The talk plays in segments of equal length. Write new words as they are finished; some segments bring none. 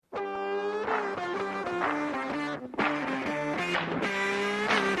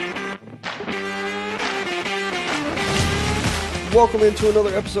Welcome into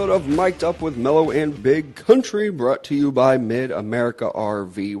another episode of Mic'd Up with Mellow and Big Country, brought to you by Mid-America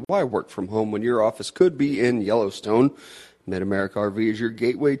RV. Why work from home when your office could be in Yellowstone? Mid-America RV is your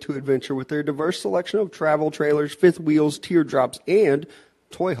gateway to adventure with their diverse selection of travel trailers, fifth wheels, teardrops, and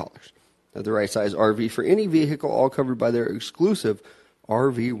toy haulers. They're the right size RV for any vehicle, all covered by their exclusive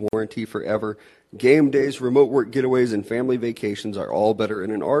RV warranty forever. Game days, remote work getaways, and family vacations are all better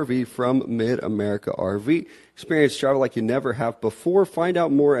in an RV from Mid-America RV. Experience travel like you never have before. Find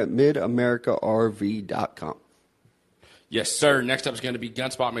out more at midamericarv.com. Yes, sir. Next up is going to be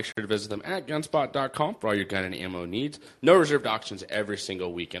Gunspot. Make sure to visit them at gunspot.com for all your gun and ammo needs. No reserved auctions every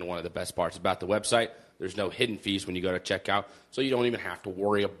single weekend. One of the best parts about the website, there's no hidden fees when you go to checkout, so you don't even have to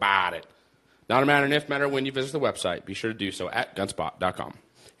worry about it. Not a matter if, matter when you visit the website. Be sure to do so at gunspot.com.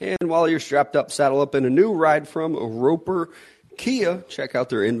 And while you're strapped up, saddle up in a new ride from Roper Kia. Check out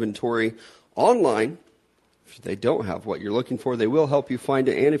their inventory online. If they don't have what you're looking for, they will help you find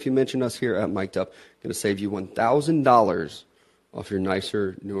it. And if you mention us here at Mic'd Up, going to save you $1,000 off your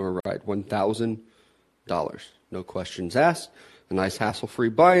nicer, newer ride. $1,000. No questions asked. A nice hassle-free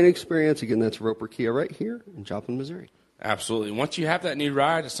buying experience. Again, that's Roper Kia right here in Joplin, Missouri. Absolutely. Once you have that new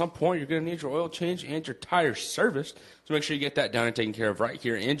ride, at some point you're going to need your oil change and your tires serviced. So make sure you get that done and taken care of right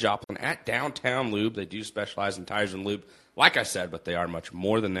here in Joplin at Downtown Lube. They do specialize in tires and lube, like I said, but they are much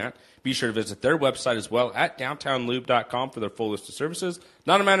more than that. Be sure to visit their website as well at downtownlube.com for their full list of services.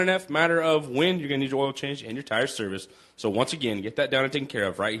 Not a matter of when you're going to need your oil change and your tires serviced. So once again, get that done and taken care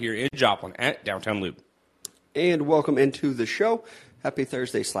of right here in Joplin at Downtown Lube. And welcome into the show. Happy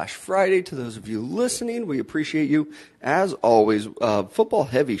Thursday/Friday to those of you listening. We appreciate you. As always,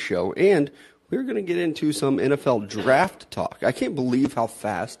 football-heavy show, and we're going to get into some NFL draft talk. I can't believe how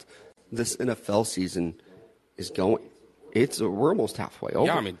fast this NFL season is going. We're almost halfway over.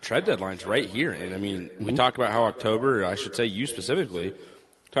 Yeah, I mean, trade deadline's right here. And, I mean, we talk about how October, I should say you specifically,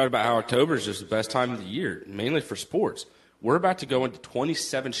 talked about how October is just the best time of the year, mainly for sports. We're about to go into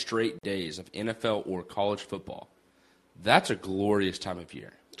 27 straight days of NFL or college football. That's a glorious time of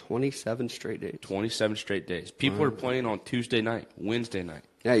year. 27 straight days. 27 straight days. People are playing on Tuesday night, Wednesday night.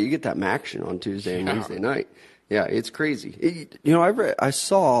 Yeah, you get that action on Tuesday and Wednesday night. Yeah, it's crazy. I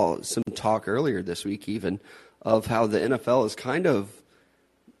saw some talk earlier this week even of how the NFL is kind of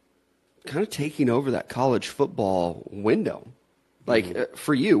taking over that college football window. Like,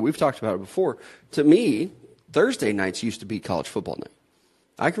 for you, we've talked about it before. To me, Thursday nights used to be college football night.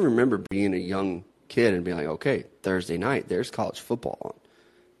 I can remember being a young kid and being like, okay, Thursday night, there's college football on.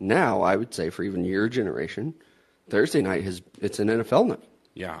 Now, I would say for even your generation, Thursday night it's an NFL night.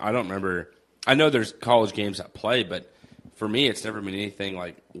 Yeah, I don't remember. I know there's college games that play, but for me, it's never been anything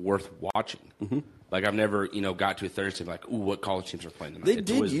like worth watching. Mm-hmm. Like I've never, got to a Thursday like, ooh, what college teams are playing tonight?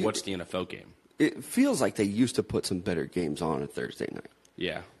 It's always, what's the NFL game? It feels like they used to put some better games on a Thursday night.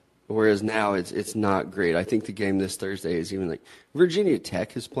 Yeah. Whereas now it's not great. I think the game this Thursday is even like Virginia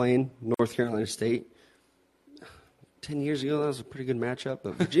Tech is playing North Carolina State. 10 years ago, that was a pretty good matchup.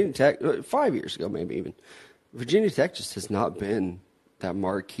 But Virginia Tech, 5 years ago maybe even, Virginia Tech just has not been that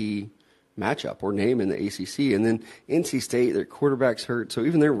marquee matchup or name in the ACC. And then NC State, their quarterback's hurt, so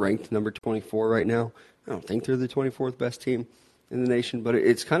even they're ranked number 24 right now. I don't think they're the 24th best team in the nation, but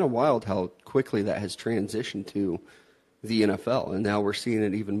it's kind of wild how quickly that has transitioned to the NFL. And now we're seeing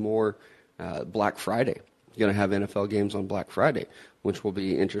it even more Black Friday. You're going to have NFL games on Black Friday, which will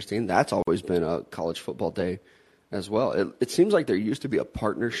be interesting. That's always been a college football day as well. It seems like there used to be a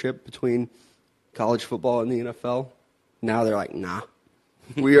partnership between college football and the NFL. Now they're like, nah,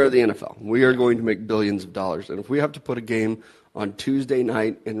 we are the NFL. We are going to make billions of dollars. And if we have to put a game on Tuesday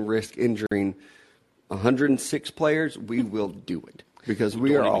night and risk injuring 106 players, we will do it. Because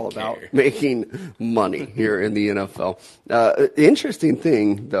we are all about making money here in the NFL. Interesting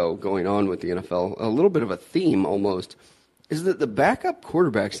thing, though, going on with the NFL, a little bit of a theme almost, is that the backup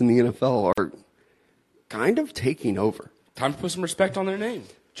quarterbacks in the NFL are kind of taking over. Time to put some respect on their name.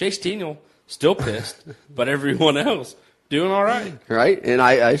 Chase Daniel, still pissed, but everyone else doing all right. Right? And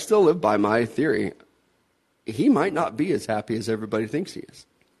I still live by my theory. He might not be as happy as everybody thinks he is.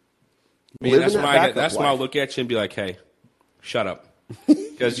 Man, that's when I look at you and be like, hey, shut up.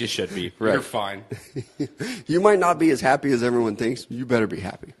 Because you should be. Right. You're fine. You might not be as happy as everyone thinks. You better be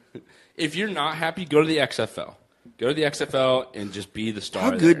happy. If you're not happy, go to the XFL. Go to the XFL and just be the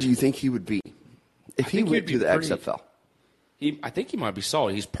star. How good do you think he would be if he went to the XFL? I think he might be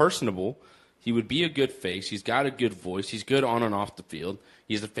solid. He's personable. He would be a good face. He's got a good voice. He's good on and off the field.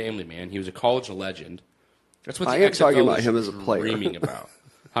 He's a family man. He was a college legend. That's what the XFL talking about him as a player. Dreaming about.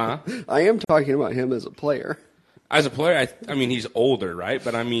 Huh? I am talking about him as a player. As a player, I mean, he's older, right?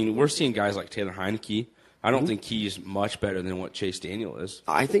 But, I mean, we're seeing guys like Taylor Heineke I don't think he's much better than what Chase Daniel is.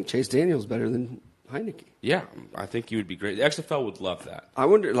 I think Chase Daniel's better than Heineke. Yeah, I think he would be great. The XFL would love that. I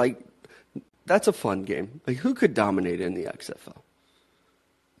wonder, that's a fun game. Like, who could dominate in the XFL?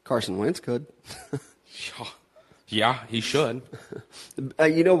 Carson Wentz could. Yeah, he should.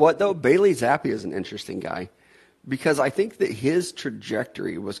 You know what, though? Bailey Zappi is an interesting guy because I think that his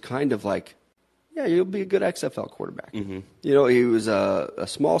trajectory was kind of like, yeah, you'll be a good XFL quarterback. Mm-hmm. You know, he was a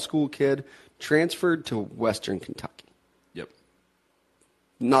small school kid, transferred to Western Kentucky. Yep.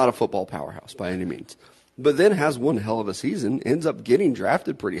 Not a football powerhouse by any means. But then has one hell of a season, ends up getting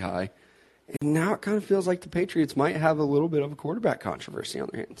drafted pretty high, and now it kind of feels like the Patriots might have a little bit of a quarterback controversy on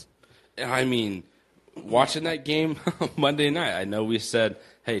their hands. I mean, watching that game Monday night, I know we said,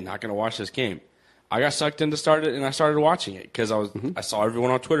 hey, not going to watch this game. I got sucked in to start it, and I started watching it because I saw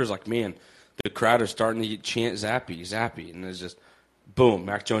everyone on Twitter was like, man, the crowd is starting to chant Zappy, Zappy. And it's just, boom,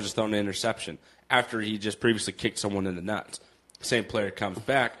 Mac Jones is throwing an interception after he just previously kicked someone in the nuts. Same player comes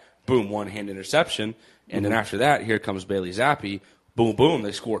back, boom, one-hand interception. And then after that, here comes Bailey Zappi. Boom, boom,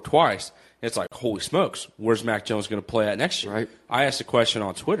 they score twice. It's like, holy smokes, where's Mac Jones going to play at next year? Right. I asked a question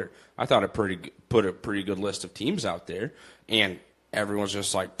on Twitter. I thought it put a pretty good list of teams out there, and everyone's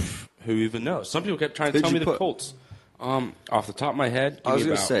just like, who even knows? Some people kept trying to tell me the Colts. Off the top of my head, I was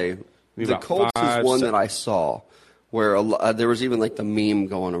going to say, the Colts is one that I saw where there was even like the meme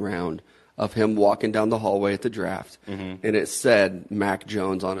going around of him walking down the hallway at the draft, and it said Mac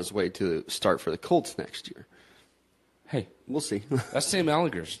Jones on his way to start for the Colts next year. Hey, we'll see. That's Sam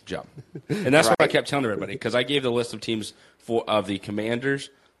Ehlinger's job, and that's what I kept telling everybody because I gave the list of teams of the Commanders,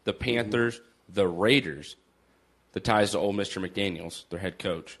 the Panthers, the Raiders, the ties to old Mr. McDaniels, their head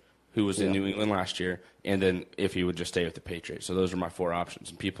coach, who was in New England last year, and then if he would just stay with the Patriots. So those are my 4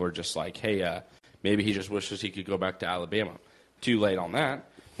 options, and people are just like, hey, maybe he just wishes he could go back to Alabama. Too late on that.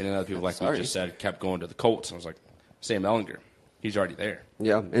 And then other people, like we just said, kept going to the Colts. And I was like, Sam Ehlinger, he's already there.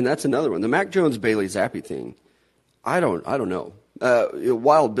 Yeah, and that's another one. The Mac Jones-Bailey Zappi thing, I don't know.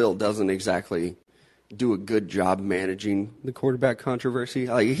 Wild Bill doesn't exactly do a good job managing the quarterback controversy.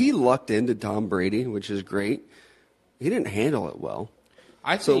 He lucked into Tom Brady, which is great. He didn't handle it well.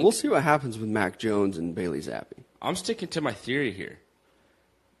 So we'll see what happens with Mac Jones and Bailey Zappi. I'm sticking to my theory here.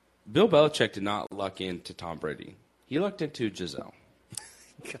 Bill Belichick did not luck into Tom Brady. He lucked into Giselle.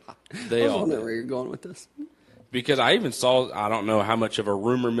 God. They I was all wondering did. where you're going with this. Because I even saw, I don't know how much of a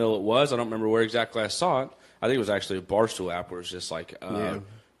rumor mill it was. I don't remember where exactly I saw it. I think it was actually a Barstool app where it's just like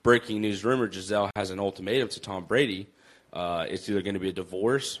breaking news rumor. Giselle has an ultimatum to Tom Brady. It's either going to be a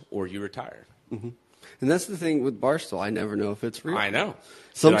divorce or you retire. Mm-hmm. And that's the thing with Barstool. I never know if it's real. I know.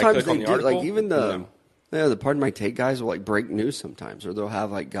 Sometimes they do, like even the Pardon My Take guys will like break news sometimes, or they'll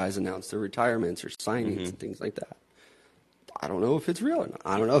have like guys announce their retirements or signings and things like that. I don't know if it's real or not.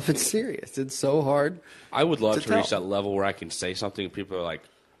 I don't know if it's serious. It's so hard. I would love to reach that level where I can say something and people are like,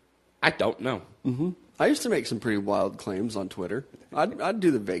 I don't know. Mm-hmm. I used to make some pretty wild claims on Twitter. I'd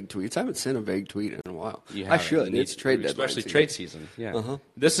do the vague tweets. I haven't sent a vague tweet in a while. I should. It's trade deadline especially trade season. Yeah.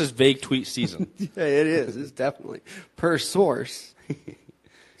 This is vague tweet season. Yeah, it is. It's definitely. Per source.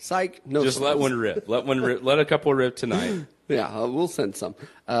 Psych. No. Just source. let one rip. Let one rip. Let a couple rip tonight. Yeah, we'll send some.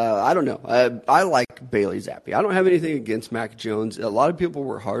 I don't know. I like Bailey Zappi. I don't have anything against Mac Jones. A lot of people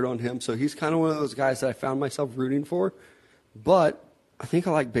were hard on him, so he's kind of one of those guys that I found myself rooting for. But I think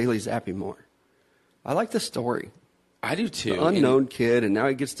I like Bailey Zappi more. I like the story. I do too. The unknown kid, and now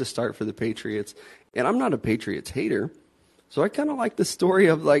he gets to start for the Patriots. And I'm not a Patriots hater, so I kind of like the story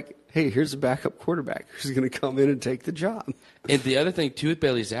of like, hey, here's a backup quarterback who's going to come in and take the job. And the other thing too with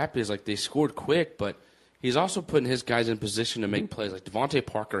Bailey Zappi is like they scored quick, but he's also putting his guys in position to make plays. Like Devontae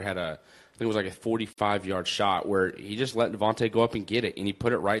Parker had I think it was like a 45-yard shot where he just let Devontae go up and get it, and he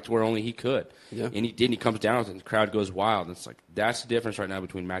put it right to where only he could. Yeah. And he did, and he comes down, and the crowd goes wild. And it's like that's the difference right now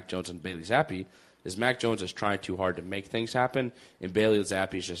between Mac Jones and Bailey Zappi. Is Mac Jones is trying too hard to make things happen, and Bailey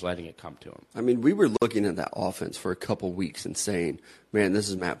Zappi is just letting it come to him. I mean, we were looking at that offense for a couple weeks and saying, man, this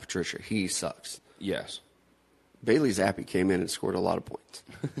is Matt Patricia. He sucks. Yes. Bailey Zappi came in and scored a lot of points.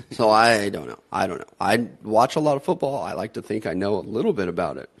 So I don't know. I watch a lot of football. I like to think I know a little bit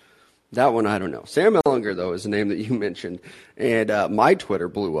about it. That one, I don't know. Sam Ehlinger, though, is the name that you mentioned. And my Twitter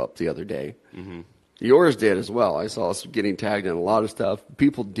blew up the other day. Mm-hmm. Yours did as well. I saw us getting tagged in a lot of stuff.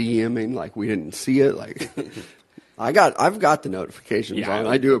 People DMing like we didn't see it. Like I've got the notifications on.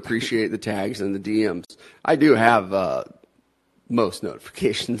 I do appreciate the tags and the DMs. I do have most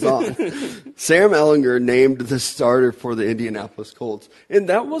notifications on. Sam Ehlinger named the starter for the Indianapolis Colts, and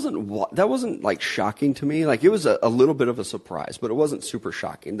that wasn't like shocking to me. Like, it was a little bit of a surprise, but it wasn't super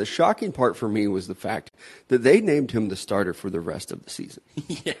shocking. The shocking part for me was the fact that they named him the starter for the rest of the season.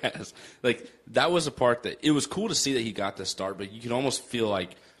 Yes, like that was a part that it was cool to see that he got the start, but you can almost feel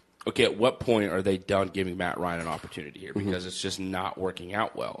like, okay, at what point are they done giving Matt Ryan an opportunity here? Because it's just not working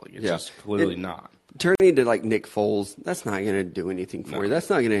out well. It's just clearly not. Turning to like Nick Foles, that's not going to do anything for you. That's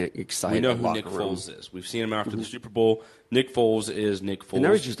not going to excite. We know the who Nick locker room. Foles is. We've seen him after the Super Bowl. Nick Foles is Nick Foles. And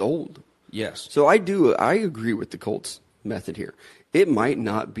now he's just old. Yes. So I agree with the Colts method here. It might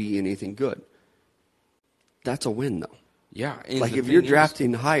not be anything good. That's a win, though. Yeah. Like, if you're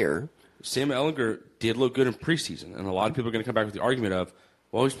drafting higher. Sam Ehlinger did look good in preseason, and a lot of people are going to come back with the argument of,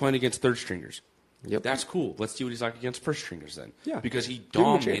 well, he's playing against third stringers. Yep. That's cool. Let's see what he's like against first stringers then. Yeah. Because he Give him a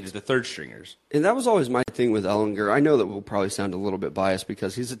dominated chance. the third stringers. And that was always my thing with Ehlinger. I know that we'll probably sound a little bit biased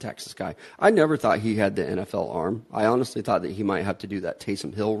because he's a Texas guy. I never thought he had the NFL arm. I honestly thought that he might have to do that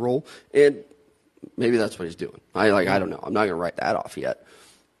Taysom Hill role, and maybe that's what he's doing. I don't know. I'm not going to write that off yet.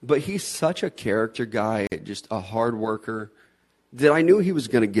 But he's such a character guy, just a hard worker, that I knew he was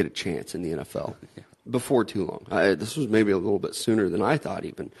going to get a chance in the NFL. Before too long. This was maybe a little bit sooner than I thought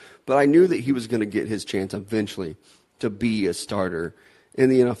even. But I knew that he was going to get his chance eventually to be a starter in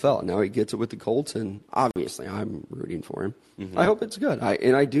the NFL. Now he gets it with the Colts, and obviously I'm rooting for him. Mm-hmm. I hope it's good. I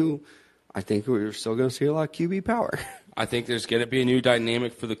think we're still going to see a lot of QB power. I think there's going to be a new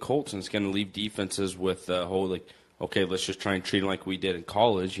dynamic for the Colts, and it's going to leave defenses with the whole, like, okay, let's just try and treat him like we did in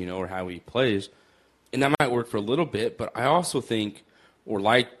college, or how he plays. And that might work for a little bit, but I also think,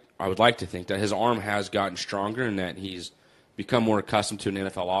 I would like to think that his arm has gotten stronger and that he's become more accustomed to an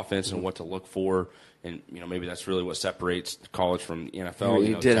NFL offense and what to look for. And, maybe that's really what separates college from the NFL.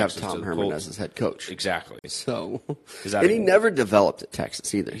 He did have Texas Tom Herman as his head coach. Exactly. So, and he never developed at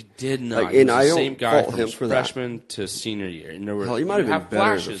Texas either. He did not. Like, he was and I the same guy from for freshman to senior year. And there were, he might have been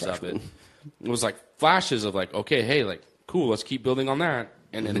better as a flashes of it. freshman. It was like flashes of like, okay, hey, like, cool, let's keep building on that.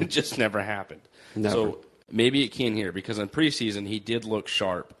 And then it just never happened. Never. So maybe it can here because in preseason he did look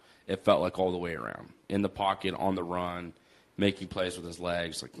sharp. It felt like all the way around. In the pocket, on the run, making plays with his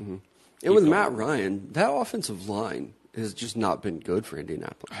legs. Like, And with Matt Ryan, that offensive line has just not been good for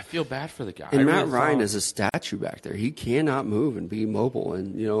Indianapolis. I feel bad for the guy. And Matt Ryan is a statue back there. He cannot move and be mobile.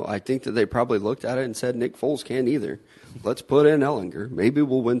 And, I think that they probably looked at it and said, Nick Foles can't either. Let's put in Ehlinger. Maybe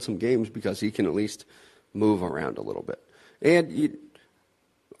we'll win some games because he can at least move around a little bit. And,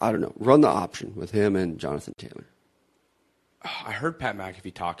 I don't know, run the option with him and Jonathan Taylor. I heard Pat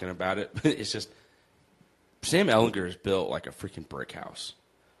McAfee talking about it, but it's just Sam Ehlinger is built like a freaking brick house.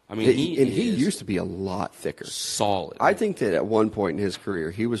 I mean, he used to be a lot thicker. Solid. I think that at one point in his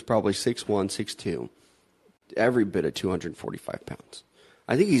career, he was probably 6'1", 6'2", every bit of 245 pounds.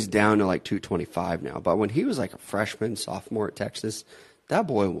 I think he's down to like 225 now. But when he was like a freshman, sophomore at Texas, that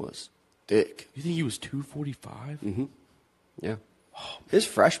boy was thick. You think he was 245? Mm-hmm. Yeah. His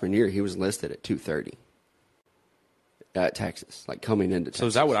freshman year, he was listed at 230 at Texas, like coming into Texas. So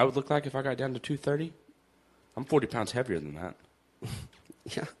is that what I would look like if I got down to 230? I'm 40 pounds heavier than that.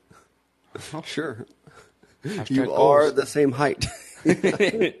 Yeah. Sure. Hashtag you are goals. the same height.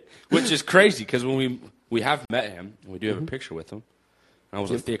 Which is crazy because when we have met him, and we do have a picture with him. And I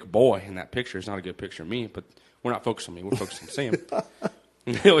was a thick boy in that picture. It's not a good picture of me, but we're not focused on me. We're focused on Sam.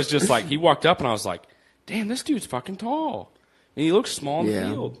 It was just like he walked up and I was like, damn, this dude's fucking tall. And he looks small in the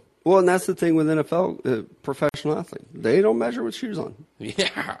field. Well, and that's the thing with NFL professional athlete. They don't measure with shoes on.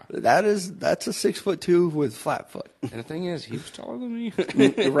 Yeah. That's a 6'2" with flat foot. And the thing is, he was taller than me.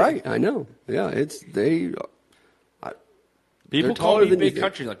 Right, I know. Yeah, People call taller me than big you.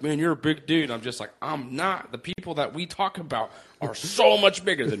 country, like, man, you're a big dude. I'm just like, I'm not. The people that we talk about are so much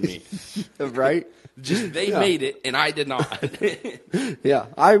bigger than me. Right? Just they made it, and I did not. Yeah,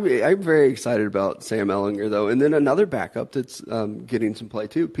 I'm very excited about Sam Ehlinger, though. And then another backup that's getting some play,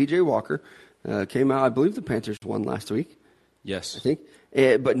 too. P.J. Walker came out. I believe the Panthers won last week. Yes. I think.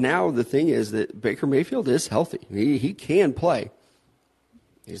 But now the thing is that Baker Mayfield is healthy. He can play.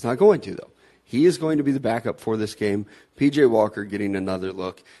 He's not going to, though. He is going to be the backup for this game. P.J. Walker getting another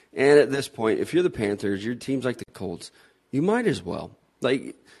look. And at this point, if you're the Panthers, your team's like the Colts, you might as well.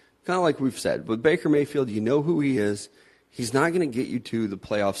 Like, kind of like we've said. With Baker Mayfield, you know who he is. He's not going to get you to the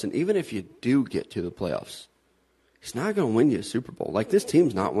playoffs. And even if you do get to the playoffs, he's not going to win you a Super Bowl. Like, this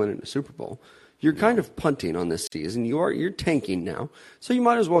team's not winning a Super Bowl. You're kind of punting on this season. You're tanking now. So you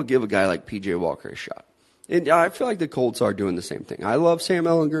might as well give a guy like P.J. Walker a shot. And I feel like the Colts are doing the same thing. I love Sam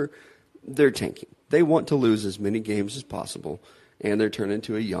Ehlinger. They're tanking. They want to lose as many games as possible, and they're turning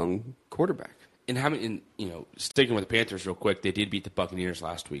into a young quarterback. sticking with the Panthers real quick, they did beat the Buccaneers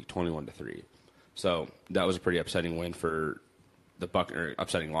last week, 21-3. So that was a pretty upsetting win for the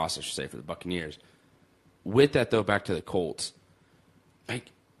upsetting loss, I should say, for the Buccaneers. With that, though, back to the Colts.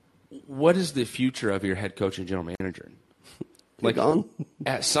 Like, what is the future of your head coach and general manager? Like, on?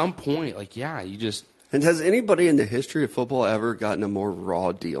 At some point, like, yeah, you just. And has anybody in the history of football ever gotten a more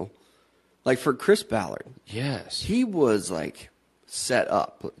raw deal? Like for Chris Ballard. Yes. He was like set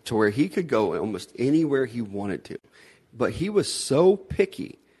up to where he could go almost anywhere he wanted to. But he was so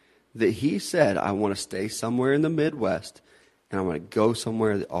picky that he said, I want to stay somewhere in the Midwest and I want to go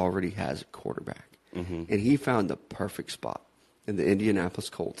somewhere that already has a quarterback. Mm-hmm. And he found the perfect spot in the Indianapolis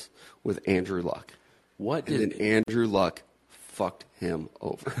Colts with Andrew Luck. And then Andrew Luck fucked him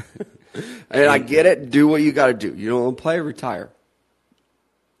over. And I get it. Do what you got to do. You don't want to play, retire.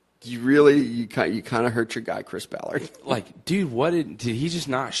 You kind of hurt your guy, Chris Ballard. Like, dude, did he just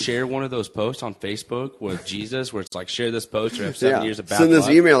not share one of those posts on Facebook with Jesus where it's like, share this post or have 7 years of bad Send luck?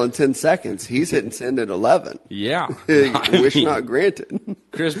 this email in 10 seconds. He's hitting send at 11. Yeah. Wish not granted.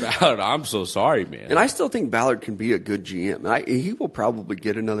 Chris Ballard, I'm so sorry, man. And I still think Ballard can be a good GM. He will probably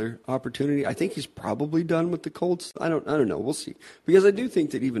get another opportunity. I think he's probably done with the Colts. I don't know. We'll see. Because I do think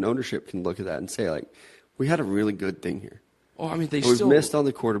that even ownership can look at that and say, like, we had a really good thing here. Well, I mean, we've missed on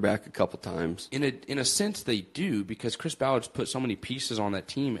the quarterback a couple times. In a sense, they do because Chris Ballard's put so many pieces on that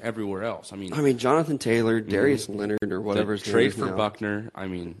team everywhere else. I mean, Jonathan Taylor, Darius Leonard, or whatever his name trade is for now. Buckner. I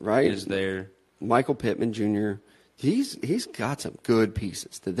mean, right? Is there Michael Pittman Jr. He's got some good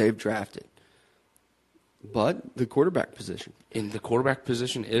pieces that they've drafted, but the quarterback position. And the quarterback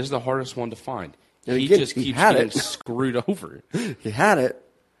position is the hardest one to find. And he again, just he keeps had getting it. screwed over. He had it.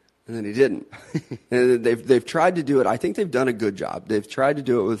 And then he didn't. And they've tried to do it. I think they've done a good job. They've tried to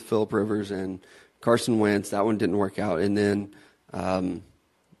do it with Phillip Rivers and Carson Wentz. That one didn't work out. And then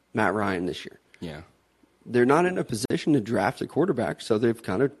Matt Ryan this year. Yeah. They're not in a position to draft a quarterback, so they've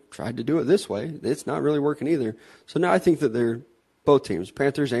kind of tried to do it this way. It's not really working either. So now I think that they're both teams,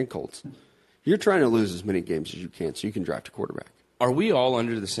 Panthers and Colts. You're trying to lose as many games as you can so you can draft a quarterback. Are we all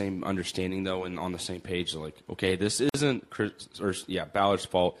under the same understanding, though, and on the same page? Like, okay, this isn't Ballard's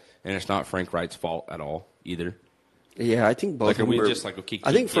fault, and it's not Frank Wright's fault at all either. Yeah, I think both. Like, are we just like, okay?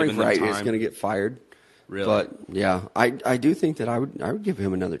 I think Frank Wright is going to get fired. Really? But yeah, I do think that I would give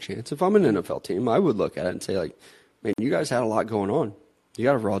him another chance. If I'm an NFL team, I would look at it and say, like, man, you guys had a lot going on. You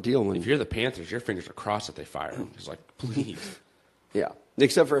got a raw deal. If you're the Panthers, your fingers are crossed that they fire him. It's like, please. Yeah.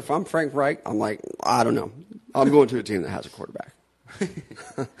 Except for if I'm Frank Wright, I'm like, I don't know. I'm going to a team that has a quarterback.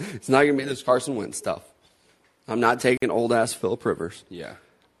 It's not going to be this Carson Wentz stuff. I'm not taking old-ass Phillip Rivers. Yeah.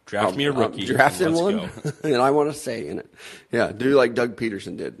 Draft me a rookie. Drafting one, go. and I want to say in it. Yeah, do like Doug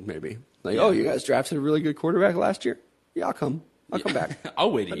Peterson did, maybe. Like, oh, you guys drafted a really good quarterback last year? Yeah, I'll come back.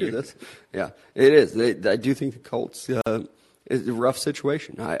 I'll wait a year. Do this. Yeah, it is. I do think the Colts is a rough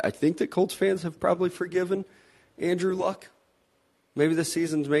situation. I think that Colts fans have probably forgiven Andrew Luck. Maybe the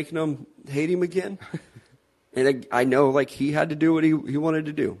season's making them hate him again. And I know, like, he had to do what he wanted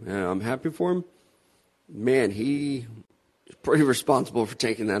to do. And I'm happy for him. Man, he is pretty responsible for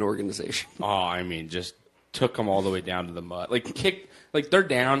taking that organization. Oh, I mean, just took them all the way down to the mud. Like they're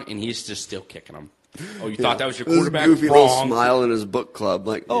down, and he's just stiof kicking them. Oh, you thought that was your quarterback? This goofy Wrong. little smile in his book club.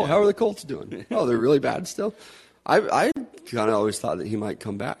 Like, oh, how are the Colts doing? Oh, they're really bad still? I kind of always thought that he might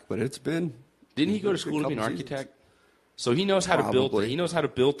come back, but it's been... Didn't he go to school to be an architect? So he knows how to build. He knows how to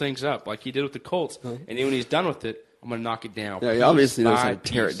build things up, like he did with the Colts. And then when he's done with it, I'm going to knock it down. Yeah, he obviously knows how to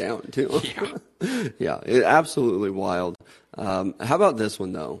tear it down too. Yeah, absolutely wild. How about this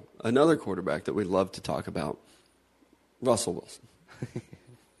one though? Another quarterback that we love to talk about, Russell Wilson.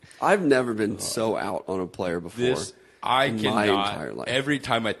 I've never been so out on a player before. My entire life. Every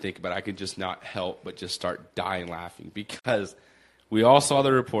time I think about it, I can just not help but just start dying laughing because we all saw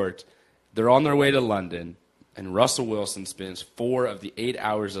the reports. They're on their way to London. And Russell Wilson spends 4 of the 8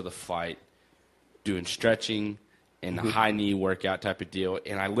 hours of the flight doing stretching and a high knee workout type of deal.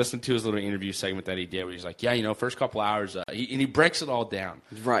 And I listened to his little interview segment that he did where he's like, yeah, first couple hours. And he breaks it all down.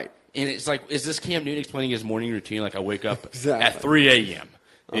 Right. And it's like, is this Cam Newton explaining his morning routine? Like I wake up exactly. at 3 a.m.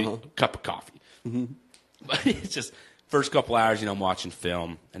 and a cup of coffee. Mm-hmm. But it's just first couple hours, I'm watching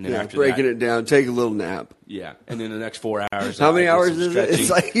film. And then after breaking that, it down, take a little nap. Yeah, and then the next 4 hours. How many hours is it? It's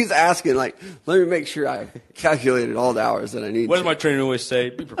like he's asking, like, let me make sure I calculated all the hours that I need. What does my trainer always say?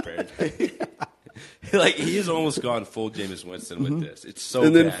 Be prepared. Like, he's almost gone full Jameis Winston with this. It's so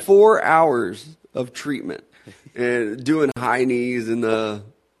And then bad. 4 hours of treatment and doing high knees in the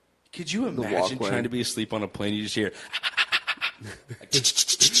Could you imagine trying to be asleep on a plane? You just hear.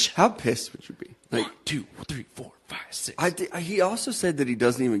 How pissed would you be? Like 1, 2, 3, 4, 5, 6. He also said that he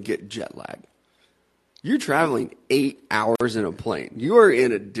doesn't even get jet lag. You're traveling 8 hours in a plane. You are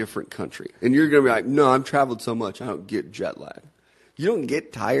in a different country. And you're going to be like, no, I've traveled so much, I don't get jet lag. You don't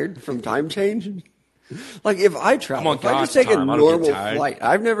get tired from time change? Like, if I travel, if I just take a normal flight,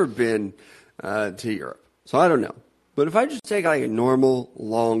 I've never been to Europe, so I don't know. But if I just take like a normal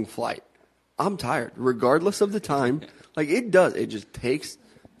long flight, I'm tired, regardless of the time. Like, it just takes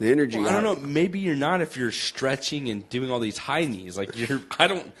the energy out. I don't know. Maybe you're not if you're stretching and doing all these high knees. Like,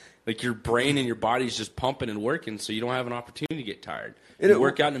 your brain and your body's just pumping and working, so you don't have an opportunity to get tired. You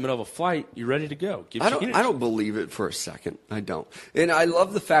work out in the middle of a flight, you're ready to go. I don't believe it for a second. I don't. And I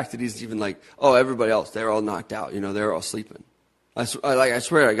love the fact that he's even like, oh, everybody else, they're all knocked out. They're all sleeping. I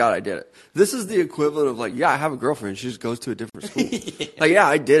swear to God, I did it. This is the equivalent of like, yeah, I have a girlfriend. She just goes to a different school. Like, yeah,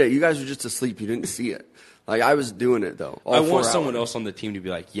 I did it. You guys were just asleep. You didn't see it. Like, I was doing it, though. I want someone else on the team to be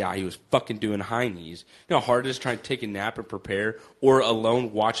like, yeah, he was fucking doing high knees. You know how hard it is trying to take a nap and prepare, or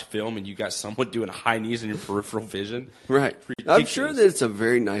alone watch film and you got someone doing high knees in your peripheral vision? Right. I'm sure that it's a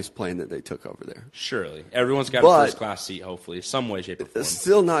very nice plane that they took over there. Surely. Everyone's got a first-class seat, hopefully, some way, shape, or form. It's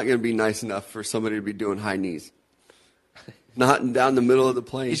still not going to be nice enough for somebody to be doing high knees. Not down the middle of the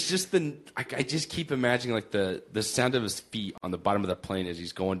plane. It's just I just keep imagining like the sound of his feet on the bottom of the plane as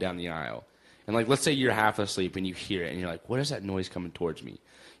he's going down the aisle. And like, let's say you're half asleep and you hear it and you're like, what is that noise coming towards me?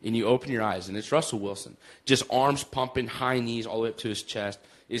 And you open your eyes and it's Russell Wilson. Just arms pumping, high knees all the way up to his chest.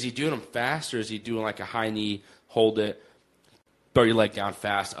 Is he doing them fast or is he doing like a high knee, hold it, throw your leg down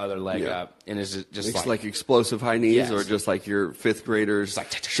fast, other leg up? And is it just it's like explosive high knees or just like your fifth graders,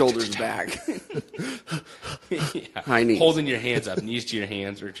 shoulders back? High knees. Holding your hands up, knees to your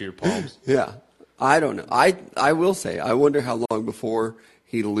hands or to your palms. Yeah. I don't know. I will say, I wonder how long before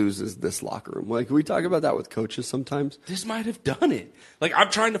he loses this locker room. Like, we talk about that with coaches sometimes. This might have done it. Like, I'm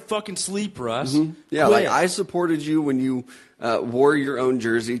trying to fucking sleep, Russ. Mm-hmm. Yeah, like, I supported you when you wore your own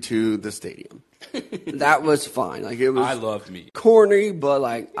jersey to the stadium. That was fine. Like, it was I loved me. Corny, but,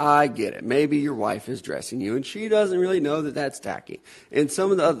 like, I get it. Maybe your wife is dressing you, and she doesn't really know that that's tacky. And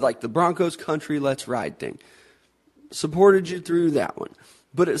some of the, like, the Broncos country let's ride thing. Supported you through that one.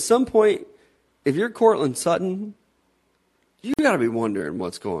 But at some point, if you're Cortland Sutton, you got to be wondering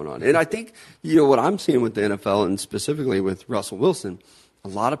what's going on. And I think, what I'm seeing with the NFL and specifically with Russell Wilson, a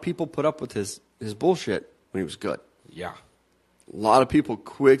lot of people put up with his bullshit when he was good. Yeah. A lot of people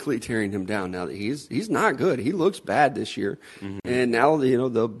quickly tearing him down now that he's not good. He looks bad this year. Mm-hmm. And now,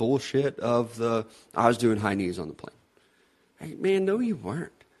 the bullshit of I was doing high knees on the plane. Hey, man, no, you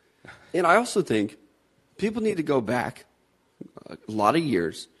weren't. And I also think people need to go back a lot of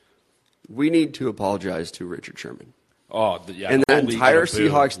years. We need to apologize to Richard Sherman. Oh, yeah. And that entire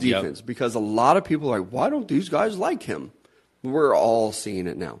Seahawks defense, because a lot of people are like, why don't these guys like him? We're all seeing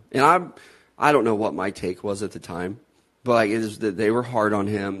it now. And I don't know what my take was at the time, but like, it is that they were hard on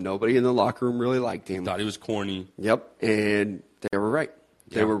him. Nobody in the locker room really liked him. Thought he was corny. Yep. And they were right.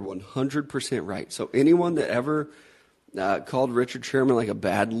 They were 100% right. So anyone that ever called Richard Sherman like a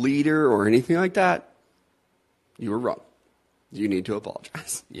bad leader or anything like that, you were wrong. You need to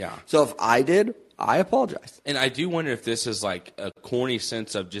apologize. Yeah. So if I did, I apologize. And I do wonder if this is like a corny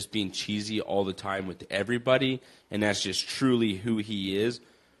sense of just being cheesy all the time with everybody, and that's just truly who he is,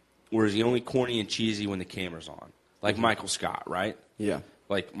 or is he only corny and cheesy when the camera's on? Like Michael Scott, right? Yeah.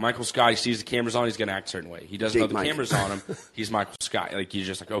 Like Michael Scott, he sees the camera's on, he's going to act a certain way. He doesn't know the camera's on him. He's Michael Scott. Like, you're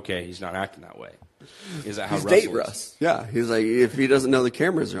just like, okay, he's not acting that way. Is that how he's Russell is? Russ. Yeah. He's like, if he doesn't know the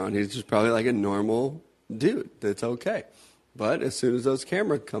cameras are on, he's just probably like a normal dude. That's okay. But as soon as the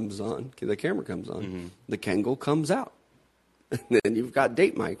camera comes on, mm-hmm. the Kangol comes out. And then you've got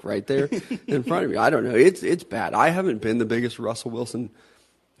Date Mike right there in front of you. I don't know. It's bad. I haven't been the biggest Russell Wilson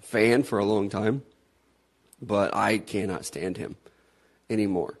fan for a long time, but I cannot stand him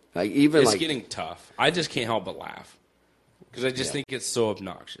anymore. Like, even it's getting tough. I just can't help but laugh because I just think it's so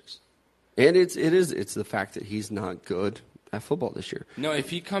obnoxious. And it's the fact that he's not good at football this year. No, if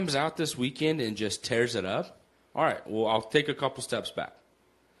he comes out this weekend and just tears it up, all right, well, I'll take a couple steps back.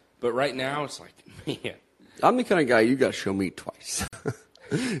 But right now, it's like, man. I'm the kind of guy you got to show me twice.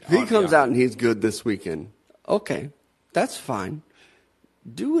 If he comes out and he's good this weekend, okay, that's fine.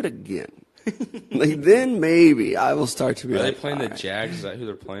 Do it again. Then maybe I will start to be Are like, they playing the Jags? Is that who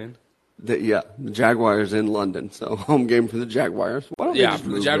they're playing? The Jaguars in London, so home game for the Jaguars. Why don't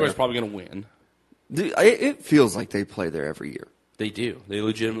the Jaguars are probably going to win. It feels like they play there every year. They do. They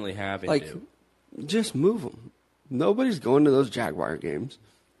legitimately have and do. Just move them. Nobody's going to those Jaguar games.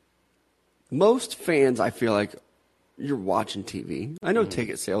 Most fans, I feel like, you're watching TV. I know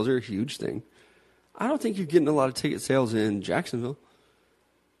ticket sales are a huge thing. I don't think you're getting a lot of ticket sales in Jacksonville.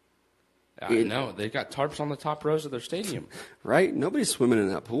 I know. They got tarps on the top rows of their stadium. Right? Nobody's swimming in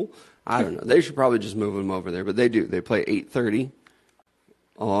that pool. I don't know. They should probably just move them over there, but they do. They play 8:30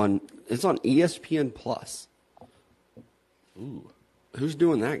 it's on ESPN Plus. Ooh. Who's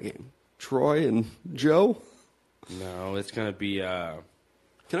doing that game? Troy and Joe? No, it's going to be,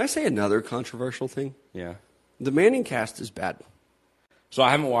 Can I say another controversial thing? yeah. The Manning cast is bad. So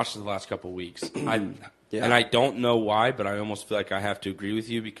I haven't watched it the last couple of weeks. Yeah. And I don't know why, but I almost feel like I have to agree with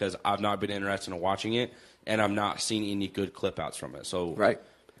you because I've not been interested in watching it, and I'm not seeing any good clip outs from it. So Right.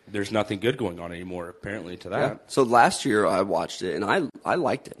 there's nothing good going on anymore, apparently, to that. Yeah. So last year I watched it, and I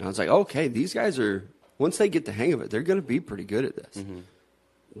liked it. And I was like, okay, these guys are, once they get the hang of it, they're going to be pretty good at this. Mm-hmm.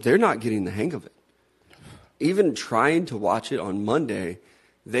 They're not getting the hang of it. Even trying to watch it on Monday,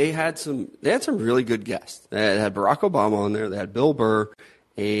 they had some really good guests. They had Barack Obama on there. They had Bill Burr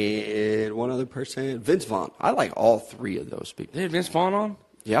and one other person, Vince Vaughn. I like all three of those people. They had Vince Vaughn on?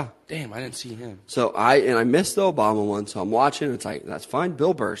 Yeah. Damn, I didn't see him. So I missed the Obama one, so I'm watching. It's like, that's fine.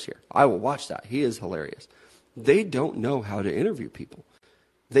 Bill Burr's here. I will watch that. He is hilarious. They don't know how to interview people.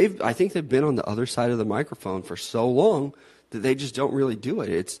 I think they've been on the other side of the microphone for so long that they just don't really do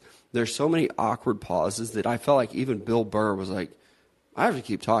it. There's so many awkward pauses that I felt like even Bill Burr was like, I have to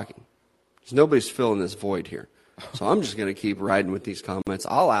keep talking because nobody's filling this void here. So I'm just going to keep riding with these comments.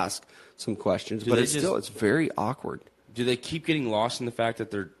 I'll ask some questions, but it's very awkward. Do they keep getting lost in the fact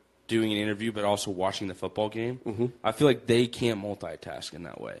that they're doing an interview but also watching the football game? Mm-hmm. I feel like they can't multitask in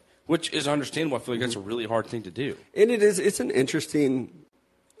that way, which is understandable. I feel like that's a really hard thing to do. And it's an interesting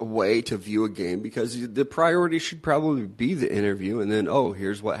way to view a game because the priority should probably be the interview and then,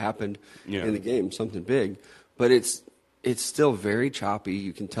 here's what happened in the game, something big. But it's still very choppy.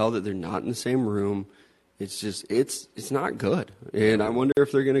 You can tell that they're not in the same room. It's just it's not good. And I wonder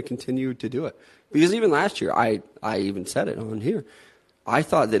if they're going to continue to do it. Because even last year, I even said it on here. I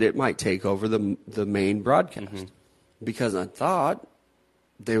thought that it might take over the main broadcast because I thought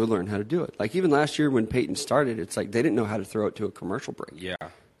they would learn how to do it. Like even last year when Peyton started, it's like they didn't know how to throw it to a commercial break. Yeah.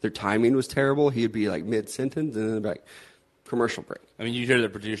 Their timing was terrible. He'd be like mid-sentence and then they'd be like, commercial break. I mean, you hear the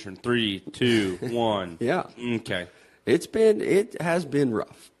producer in 3, 2, 1. Yeah. Okay. It has been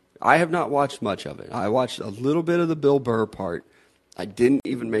rough. I have not watched much of it. I watched a little bit of the Bill Burr part. I didn't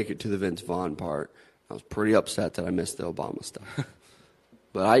even make it to the Vince Vaughn part. I was pretty upset that I missed the Obama stuff.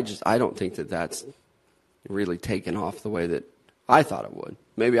 But I don't think that that's really taken off the way that I thought it would.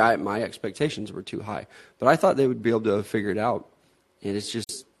 Maybe my expectations were too high. But I thought they would be able to figure it out. And it's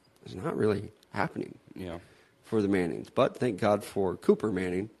not really happening for the Mannings. But thank God for Cooper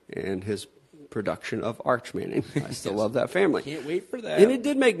Manning and his production of Arch Manning. I still love that family. Can't wait for that. And it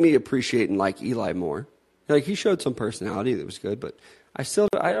did make me appreciate and like Eli more. Like he showed some personality that was good, but I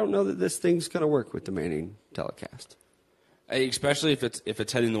don't know that this thing's going to work with the Manning telecast. Especially if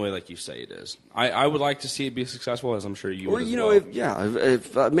it's heading the way like you say it is. I would like to see it be successful, as I'm sure you would.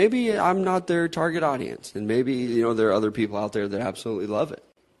 If maybe I'm not their target audience, and maybe there are other people out there that absolutely love it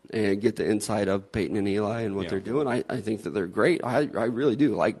and get the insight of Peyton and Eli and what they're doing. I think that they're great. I really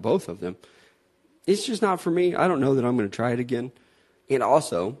do like both of them. It's just not for me. I don't know that I'm going to try it again. And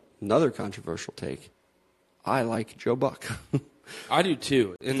also, another controversial take, I like Joe Buck. I do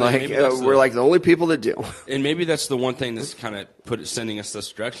too. And we're like the only people that do. And maybe that's the one thing that's kind of sending us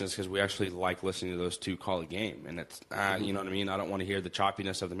this direction is because we actually like listening to those two call a game. And it's, you know what I mean? I don't want to hear the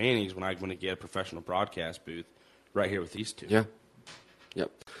choppiness of the Mannings when I want to get a professional broadcast booth right here with these two. Yeah.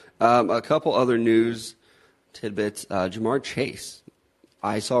 Yep. A couple other news tidbits. Jamar Chase.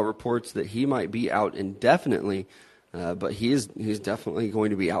 I saw reports that he might be out indefinitely, but he's definitely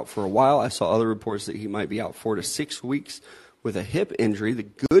going to be out for a while. I saw other reports that he might be out 4 to 6 weeks with a hip injury. The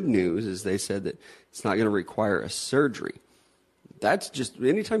good news is they said that it's not going to require a surgery. That's just,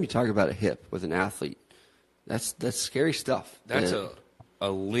 anytime you talk about a hip with an athlete, that's scary stuff. That's a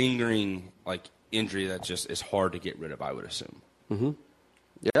lingering injury that just is hard to get rid of, I would assume. Mm-hmm.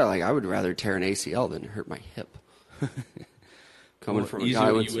 Yeah, I would rather tear an ACL than hurt my hip. Coming from a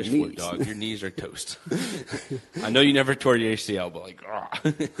guy with some knees. Dog. Your knees are toast. I know you never tore your ACL, but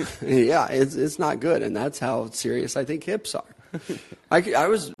yeah, it's not good, and that's how serious I think hips are. I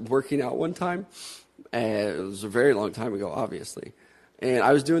was working out one time, and it was a very long time ago, obviously, and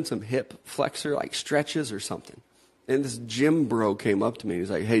I was doing some hip flexor, stretches or something, and this gym bro came up to me, and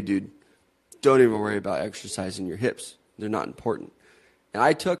he's like, hey, dude, don't even worry about exercising your hips. They're not important. And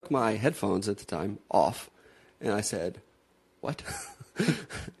I took my headphones at the time off, and I said, what?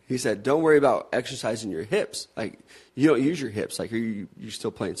 He said, don't worry about exercising your hips. You don't use your hips. Are you still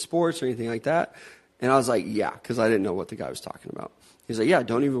playing sports or anything like that? And I was like, yeah, because I didn't know what the guy was talking about. He's like, yeah,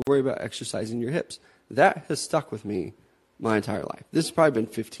 don't even worry about exercising your hips. That has stuck with me my entire life. This has probably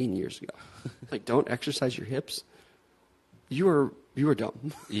been 15 years ago. Like, don't exercise your hips. You are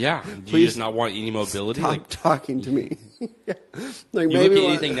dumb. Yeah. Do Please you just not want any mobility? Stop talking to me. Yeah. Like, You maybe look at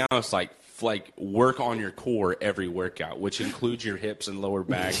anything now, it's like work on your core every workout, which includes your hips and lower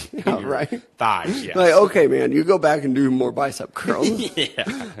back, and your right. thighs. Yes. Like, okay, man, you go back and do more bicep curls. Yeah.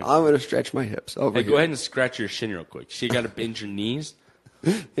 I'm going to stretch my hips over Hey, here. go ahead and scratch your shin real quick. So you got to bend your knees.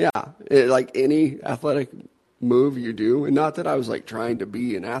 Yeah, like any athletic move you do, and not that I was like trying to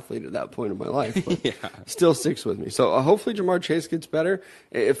be an athlete at that point in my life, but Yeah. still sticks with me. So hopefully Jamar Chase gets better.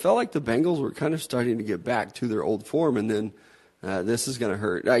 It felt like the Bengals were kind of starting to get back to their old form, and then this is going to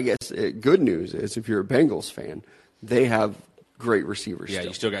hurt. I guess good news is if you're a Bengals fan, they have great receivers. Yeah, still.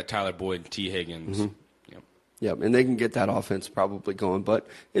 you still got Tyler Boyd and T. Higgins. Mm-hmm. Yep. Yep, and they can get that offense probably going, but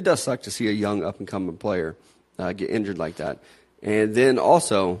it does suck to see a young up-and-coming player get injured like that. And then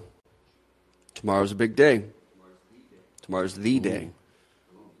also, tomorrow's a big day. Tomorrow's the day.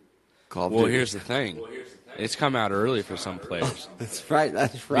 Call of Well, Duty. here's the thing. It's come out early for some players. That's right.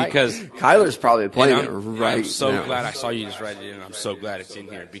 That's right. Because- Kyler's probably playing it And right I'm so now. glad I saw you just write it in. I'm so glad it's in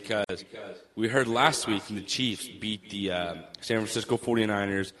here because we heard last week the Chiefs beat the San Francisco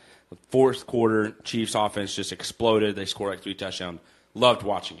 49ers. The fourth quarter, Chiefs offense just exploded. They scored like 3 touchdowns. Loved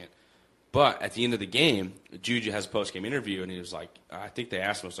watching it. But at the end of the game, Juju has a post-game interview, and he was like, I think they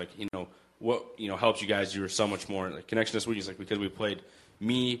asked him, was like, what helped you guys? You were so much more like connection this week. He's like, because we played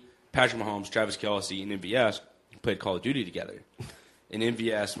me, Patrick Mahomes, Travis Kelce, and MVS played Call of Duty together. And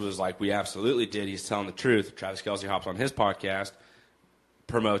MVS was like, we absolutely did. He's telling the truth. Travis Kelce hops on his podcast,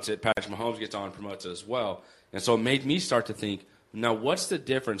 promotes it. Patrick Mahomes gets on and promotes it as well. And so it made me start to think, now what's the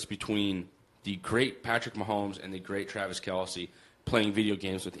difference between the great Patrick Mahomes and the great Travis Kelce playing video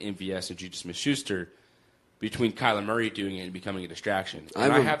games with MVS and Juju Smith-Schuster between Kyler Murray doing it and becoming a distraction?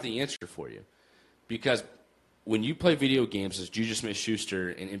 And I have the answer for you. Because when you play video games as Juju Smith-Schuster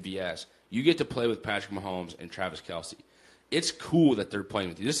and MVS, you get to play with Patrick Mahomes and Travis Kelce. It's cool that they're playing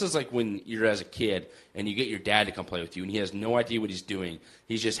with you. This is like when you're as a kid and you get your dad to come play with you, and he has no idea what he's doing.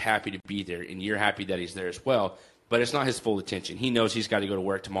 He's just happy to be there, and you're happy that he's there as well. But it's not his full attention. He knows he's got to go to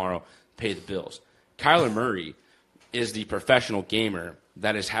work tomorrow, pay the bills. Kyler Murray is the professional gamer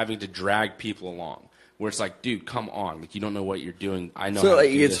that is having to drag people along. Where it's like, dude, come on. Like, you don't know what you're doing. I know So how to like,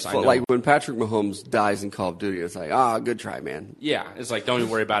 do it's this. I know. like when Patrick Mahomes dies in Call of Duty, it's like, good try, man. Yeah, it's like, don't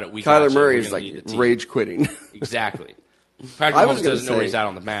even worry about it. We got Kyler you. Murray We're is gonna like lead the team. rage quitting. Exactly. Patrick I was Mahomes gonna doesn't know where say- he's at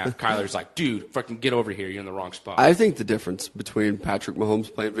on the map. Kyler's like, dude, fucking get over here. You're in the wrong spot. I think the difference between Patrick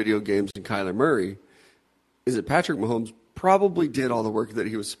Mahomes playing video games and Kyler Murray is that Patrick Mahomes probably did all the work that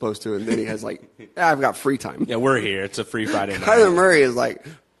he was supposed to, and then he has like, I've got free time. Yeah, we're here. It's a free Friday night. Kyler Murray is like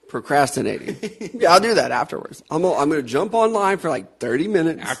procrastinating. Yeah, I'll do that afterwards. I'm going to jump online for like 30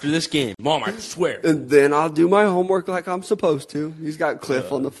 minutes. After this game, Mom, I swear. And then I'll do my homework like I'm supposed to. He's got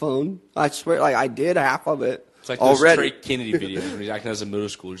Cliff on the phone. I swear, like I did half of it It's like those already. Trey Kennedy videos when he's acting as a middle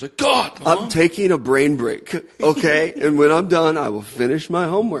schooler. He's like, God, Mom. I'm taking a brain break, okay? And when I'm done, I will finish my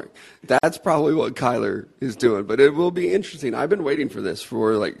homework. That's probably what Kyler is doing, but it will be interesting. I've been waiting for this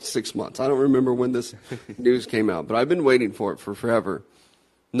for like 6 months. I don't remember when this news came out, but I've been waiting for it for forever.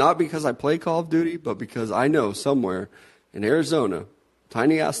 Not because I play Call of Duty, but because I know somewhere in Arizona,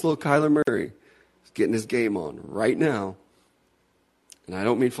 tiny-ass little Kyler Murray is getting his game on right now. And I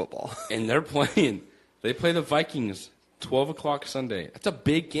don't mean football. And they're playing. They play the Vikings 12 o'clock Sunday. That's a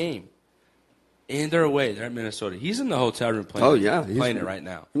big game. And they're away. They're at Minnesota. He's in the hotel room playing, Oh, yeah. playing it right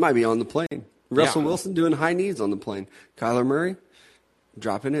now. He might be on the plane. Russell Yeah. Wilson doing high knees on the plane. Kyler Murray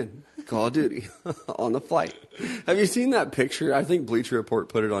dropping in. Call of Duty on the flight. Have you seen that picture? I think Bleacher Report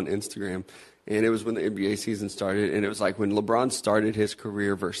put it on Instagram. And it was when the NBA season started. And it was like when LeBron started his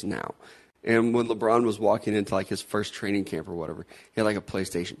career versus now. And when LeBron was walking into like his first training camp or whatever, he had like a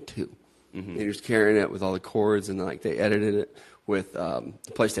PlayStation 2. And he was carrying it with all the cords. And like they edited it with the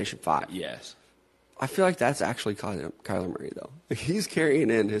PlayStation 5. Yes. I feel like that's actually Kyler Murray, though. He's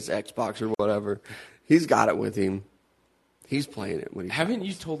carrying in his Xbox or whatever. He's got it with him. He's playing it when he. Haven't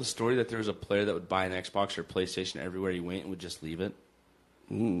you told the story that there was a player that would buy an Xbox or PlayStation everywhere he went and would just leave it?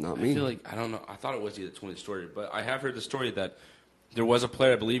 Not I me. feel like, I don't know. I thought it was you that told me the story, but I have heard the story that there was a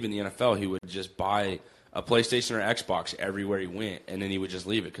player, I believe, in the NFL who would just buy a PlayStation or Xbox everywhere he went, and then he would just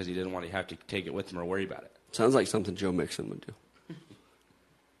leave it because he didn't want to have to take it with him or worry about it. Sounds like something Joe Mixon would do.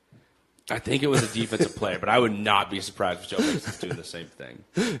 I think it was a defensive player, but I would not be surprised if Joe Mixon's doing the same thing.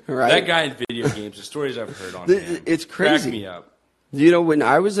 Right? That guy in video games, the stories I've heard on him, It's crack crazy. me up. You know, when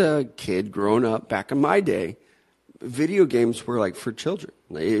I was a kid growing up back in my day, video games were like for children.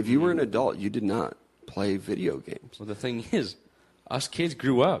 Like, if you were an adult, you did not play video games. Well, the thing is, us kids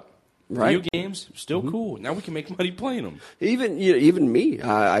grew up. Right. Video games, still cool. Now we can make money playing them. Even me,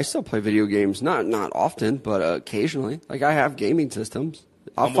 I still play video games. Not often, but occasionally. Like I have gaming systems.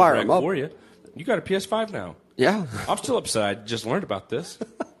 I'll fire them up for you. You got a PS5 now. Yeah. I'm still upset. I just learned about this.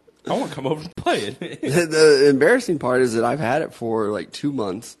 I want to come over and play it. The embarrassing part is that I've had it for like 2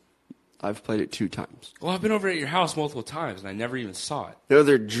 months. I've played it 2 times. Well, I've been over at your house multiple times, and I never even saw it. No,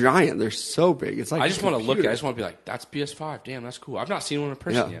 they're giant. They're so big. It's like I just want to look at it. I just want to be like, that's PS5. Damn, that's cool. I've not seen one in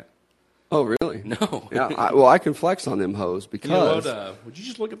person yet. Oh, really? No. Yeah. I can flex on them hoes because would you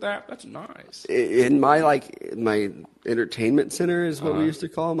just look at that? That's nice. in my entertainment center is what we used to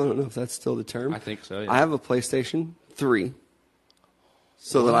call them. I don't know if that's still the term. I think so. Yeah. I have a PlayStation 3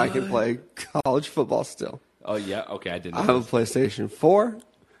 so that I can play college football still. Oh yeah. Okay, I didn't. I have a PlayStation 4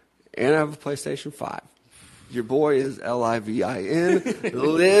 and I have a PlayStation 5. Your boy is LIVIN,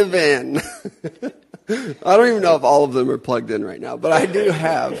 living. I don't even know if all of them are plugged in right now, but I do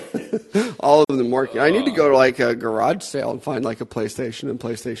have all of them working. I need to go to like a garage sale and find like a PlayStation and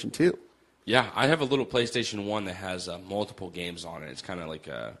PlayStation 2. Yeah, I have a little PlayStation 1 that has multiple games on it. It's kind of like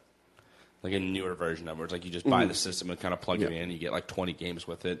a newer version of it. It's like you just buy the system and kind of plug it in. You get like 20 games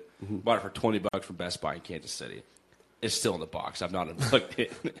with it. Bought it for $20 from Best Buy in Kansas City. It's still in the box. I've not unplugged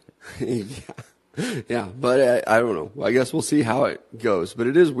it. Yeah, but I don't know. I guess we'll see how it goes. But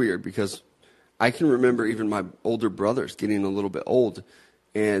it is weird because I can remember even my older brothers getting a little bit old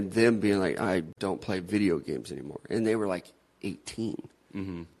and them being like, I don't play video games anymore. And they were like 18.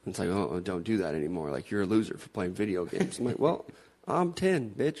 Mm-hmm. It's like, oh, don't do that anymore. Like, you're a loser for playing video games. I'm like, well, I'm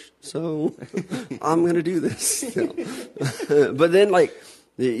 10, bitch, so I'm going to do this. But then, like,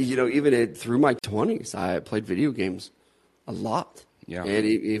 even through my 20s, I played video games a lot. Yeah. And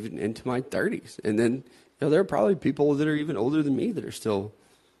even into my 30s. And then, there are probably people that are even older than me that are still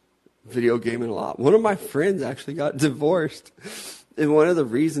video gaming a lot. One of my friends actually got divorced. And one of the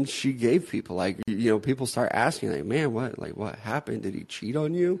reasons she gave people, people start asking, like, man, what happened? Did he cheat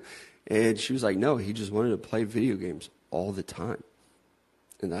on you? And she was like, no, he just wanted to play video games all the time.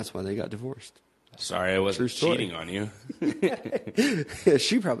 And that's why they got divorced. Sorry, I wasn't cheating on you. Yeah,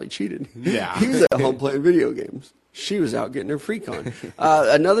 she probably cheated. Yeah. He was at home playing video games. She was out getting her freak on.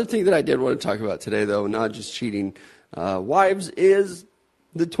 Another thing that I did want to talk about today, though, not just cheating, wives, is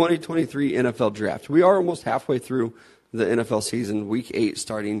the 2023 NFL Draft. We are almost halfway through the NFL season, Week 8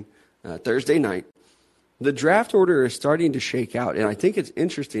 starting Thursday night. The draft order is starting to shake out, and I think it's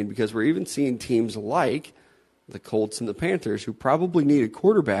interesting because we're even seeing teams like the Colts and the Panthers who probably need a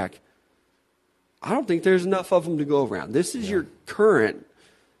quarterback. I don't think there's enough of them to go around. This is your current,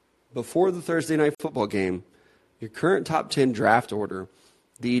 before the Thursday night football game, your current top 10 draft order.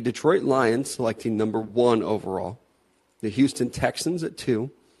 The Detroit Lions selecting number 1 overall. The Houston Texans at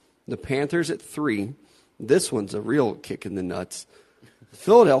 2. The Panthers at 3. This one's a real kick in the nuts.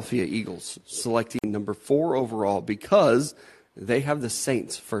 Philadelphia Eagles selecting number 4 overall because they have the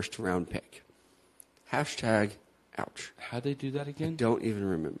Saints first round pick. Hashtag ouch. How'd they do that again? Don't even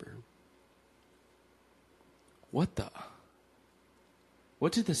remember. What did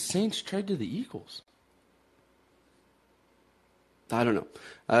the Saints trade to the Eagles? I don't know.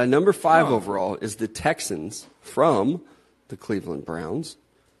 Number 5 overall is the Texans from the Cleveland Browns.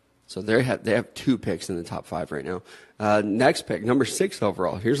 So they have 2 picks in the top 5 right now. Next pick, number 6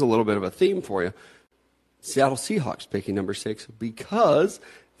 overall. Here's a little bit of a theme for you. Seattle Seahawks picking number 6 because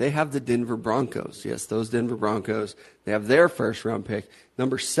they have the Denver Broncos. Yes, those Denver Broncos. They have their first round pick.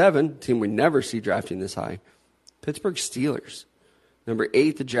 Number 7, team we never see drafting this high, Pittsburgh Steelers. Number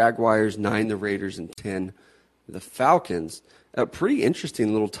 8, the Jaguars. 9, the Raiders. And 10, the Falcons. A pretty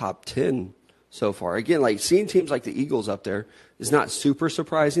interesting little top 10 so far. Again, like seeing teams like the Eagles up there is not super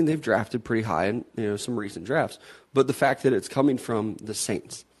surprising. They've drafted pretty high in some recent drafts. But the fact that it's coming from the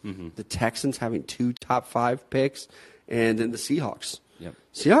Saints, the Texans having 2 top 5 picks, and then the Seahawks. Yep.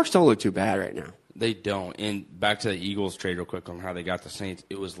 Seahawks don't look too bad right now. They don't. And back to the Eagles trade real quick on how they got the Saints.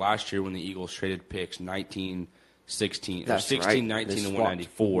 It was last year when the Eagles traded picks 19, 16, That's 16, right. 19, and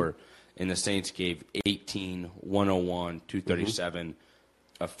 194. And the Saints gave 18, 101, 237,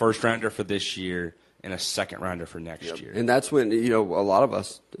 a first rounder for this year, and a second rounder for next year. And that's when, a lot of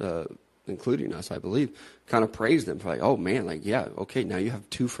us, including us, I believe, kind of praised them for like, oh, man, okay, now you have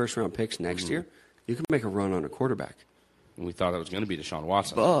 2 first-round picks next year. You can make a run on a quarterback. And we thought that was going to be Deshaun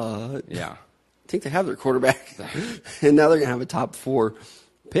Watson. But yeah. I think they have their quarterback. And now they're going to have a top 4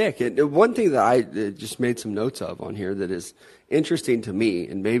 pick. And one thing that I just made some notes of on here that is interesting to me,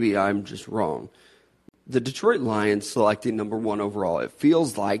 and maybe I'm just wrong, the Detroit Lions selecting number 1 overall, it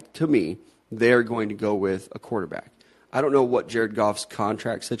feels like, to me, they're going to go with a quarterback. I don't know what Jared Goff's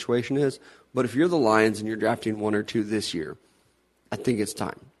contract situation is, but if you're the Lions and you're drafting 1 or 2 this year, I think it's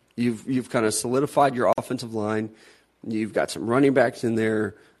time. You've kind of solidified your offensive line. You've got some running backs in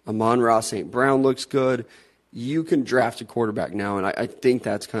there. Amon-Ra St. Brown looks good. You can draft a quarterback now, and I think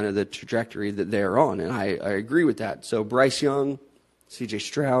that's kind of the trajectory that they're on, and I agree with that. So Bryce Young, C.J.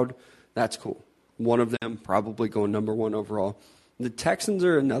 Stroud, that's cool. One of them probably going number 1 overall. The Texans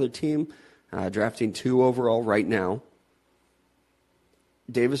are another team drafting 2 overall right now.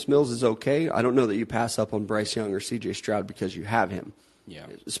 Davis Mills is okay. I don't know that you pass up on Bryce Young or C.J. Stroud because you have him. Yeah.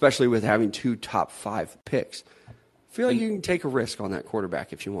 Especially with having 2 top 5 picks. I feel like you can take a risk on that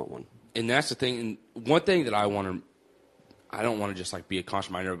quarterback if you want one. And that's the thing. And one thing that I don't want to just like be a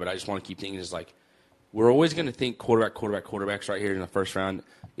constant reminder, but I just want to keep thinking is like, we're always going to think quarterbacks right here in the first round.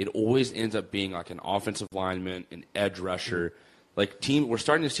 It always ends up being like an offensive lineman, an edge rusher. Like we're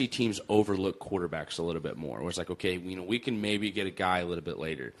starting to see teams overlook quarterbacks a little bit more. Where it's like, okay, we can maybe get a guy a little bit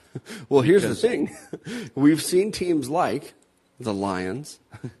later. Well, here's the thing. We've seen teams like the Lions,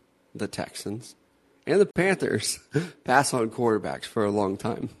 the Texans, and the Panthers pass on quarterbacks for a long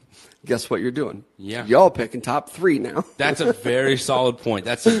time. Guess what you're doing? Yeah. Y'all picking top 3 now. That's a very solid point.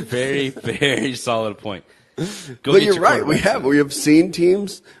 That's a very, very solid point. But you're right. We have seen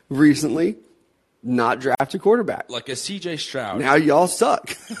teams recently not draft a quarterback. Like a C.J. Stroud. Now y'all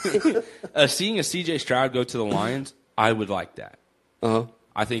suck. Seeing a C.J. Stroud go to the Lions, I would like that. Uh-huh.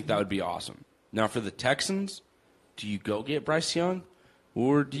 I think that would be awesome. Now for the Texans, do you go get Bryce Young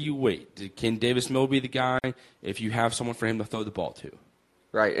or do you wait? Can Davis Mills be the guy if you have someone for him to throw the ball to?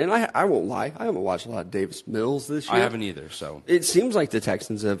 Right, and I won't lie. I haven't watched a lot of Davis Mills this year. I haven't either. So it seems like the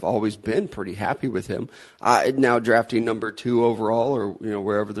Texans have always been pretty happy with him. Now drafting number 2 overall, or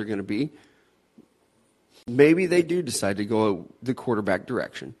wherever they're going to be, maybe they do decide to go the quarterback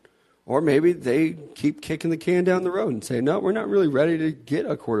direction, or maybe they keep kicking the can down the road and say, no, we're not really ready to get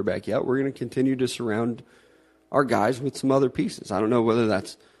a quarterback yet. We're going to continue to surround our guys with some other pieces. I don't know whether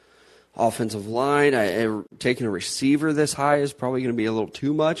that's offensive line. Taking a receiver this high is probably going to be a little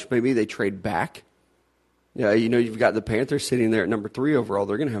too much. Maybe they trade back. Yeah, you've got the Panthers sitting there at number 3 overall.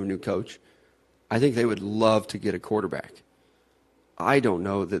 They're going to have a new coach. I think they would love to get a quarterback. I don't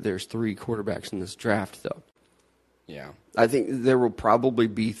know that there's 3 quarterbacks in this draft, though. Yeah. I think there will probably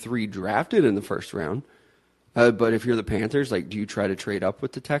be 3 drafted in the first round. But if you're the Panthers, do you try to trade up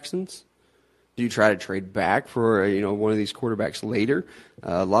with the Texans? Do you try to trade back for one of these quarterbacks later?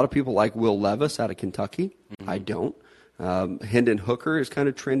 A lot of people like Will Levis out of Kentucky. Mm-hmm. I don't. Hendon Hooker is kind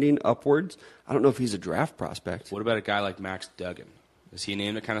of trending upwards. I don't know if he's a draft prospect. What about a guy like Max Duggan? Is he a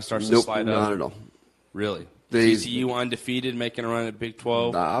name that kind of starts to slide up? Not at all. Really? TCU undefeated, making a run at Big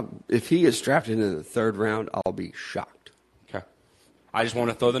 12? If he gets drafted in the 3rd round, I'll be shocked. Okay. I just want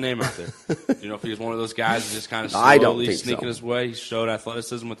to throw the name out there. If he's one of those guys that just kind of slowly sneaking his way. He showed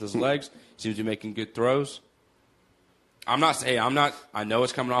athleticism with his legs. Seems to be making good throws. I know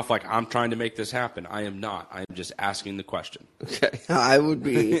it's coming off like I'm trying to make this happen. I am not. I am just asking the question. Okay. I would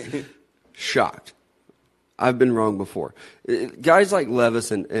be shocked. I've been wrong before. Guys like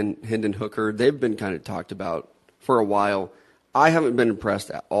Levis and Hendon Hooker, they've been kind of talked about for a while. I haven't been impressed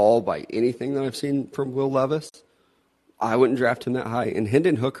at all by anything that I've seen from Will Levis. I wouldn't draft him that high. And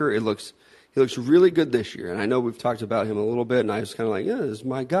Hendon Hooker, he looks really good this year. And I know we've talked about him a little bit, and I was kind of like, yeah, this is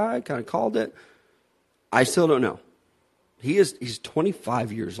my guy. Kind of called it. I still don't know. He's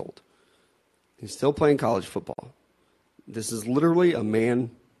 25 years old. He's still playing college football. This is literally a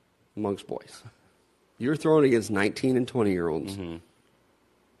man amongst boys. You're throwing against 19 and 20-year-olds. Mm-hmm.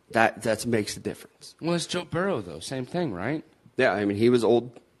 That makes a difference. Well, it's Joe Burrow, though. Same thing, right? Yeah, I mean, he was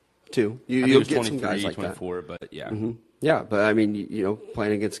old, too. You'll get some guys like 24, that. But yeah. Mm-hmm. Yeah, but I mean,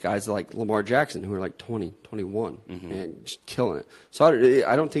 playing against guys like Lamar Jackson who are like 20, 21, mm-hmm. and just killing it. So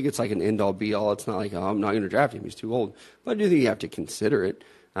I don't think it's like an end-all, be-all. It's not like, oh, I'm not going to draft him. He's too old. But I do think you have to consider it.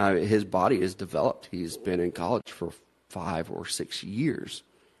 His body is developed. He's been in college for 5 or 6 years.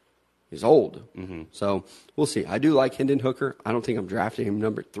 He's old. Mm-hmm. So we'll see. I do like Hendon Hooker. I don't think I'm drafting him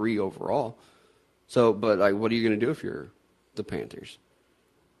number 3 overall. So, but what are you going to do if you're the Panthers?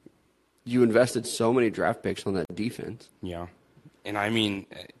 You invested so many draft picks on that defense. Yeah. And I mean,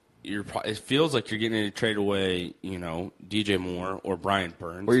 it feels like you're getting to trade away, DJ Moore or Brian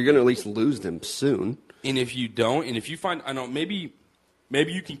Burns. Or you're going to at least lose them soon. And if you don't, and if you find, maybe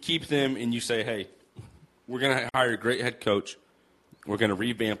you can keep them and you say, hey, we're going to hire a great head coach. We're going to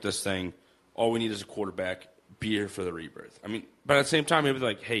revamp this thing. All we need is a quarterback. Be here for the rebirth. I mean, but at the same time, maybe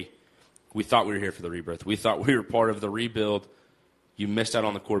like, hey, we thought we were here for the rebirth. We thought we were part of the rebuild. You missed out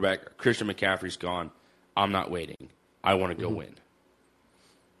on the quarterback. Christian McCaffrey's gone. I'm not waiting. I want to go win.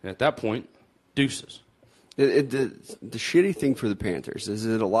 And at that point, deuces. The shitty thing for the Panthers is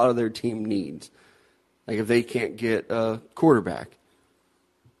that a lot of their team needs, like if they can't get a quarterback,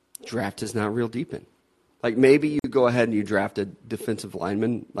 draft is not real deep in. Like, maybe you go ahead and you draft a defensive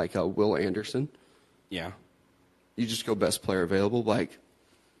lineman like Will Anderson. Yeah. You just go best player available, like,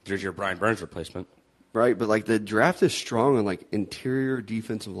 There's your Brian Burns replacement. right? But, like, the draft is strong on, like, interior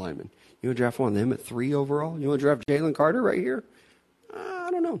defensive linemen. You want to draft one of them at 3 overall? You want to draft Jalen Carter right here? I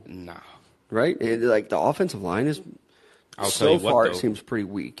don't know. No. Right? And, like, the offensive line is, I'll tell so you what, far, though. it seems pretty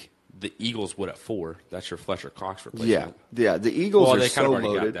weak. The Eagles would at 4. That's your Fletcher Cox replacement. Yeah. The Eagles Well, are they kind so of already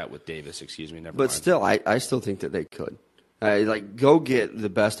got loaded. that with Davis. Excuse me. Never But mind. still, I still think that they could. Like, go get the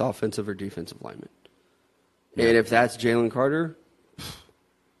best offensive or defensive lineman. Yeah. And if that's Jalen Carter,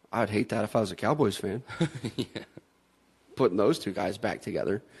 I'd hate that if I was a Cowboys fan. Yeah. Putting those two guys back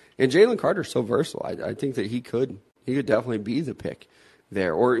together. And Jalen Carter's so versatile. I think that he could definitely be the pick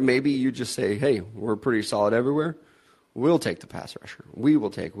there. Or maybe you just say, hey, we're pretty solid everywhere. We'll take the pass rusher. We will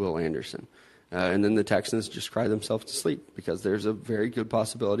take Will Anderson. And then the Texans just cry themselves to sleep because there's a very good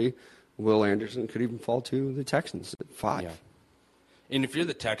possibility Will Anderson could even fall to the Texans at 5. Yeah. And if you're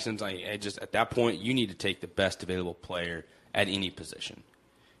the Texans, I just at that point you need to take the best available player at any position.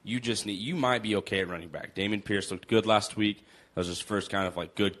 You might be okay at running back. Dameon Pierce looked good last week. That was his first kind of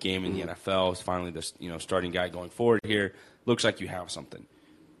like good game in the NFL. He's finally this starting guy going forward here. Looks like you have something.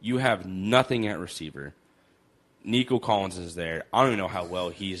 You have nothing at receiver. Nico Collins is there. I don't even know how well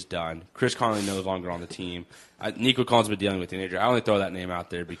he's done. Chris Conley no longer on the team. Nico Collins has been dealing with an injury. I only throw that name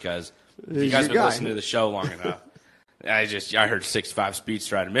out there because you guys have been listening to the show long enough. I heard 6'5" speed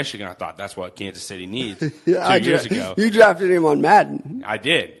stride in Michigan. I thought that's what Kansas City needs 2 years ago. You drafted him on Madden. I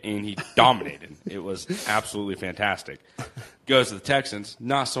did, and he dominated. It was absolutely fantastic. Goes to the Texans,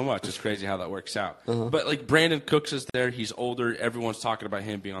 not so much. It's crazy how that works out. But like Brandon Cooks is there. He's older. Everyone's talking about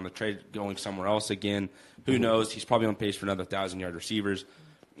him being on the trade, going somewhere else again. Who knows? He's probably on pace for another 1,000-yard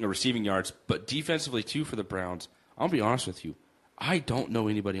receiving yards. But defensively too for the Browns. I'll be honest with you. I don't know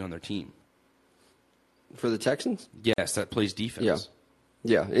anybody on their team. For the Texans? Yes, that plays defense.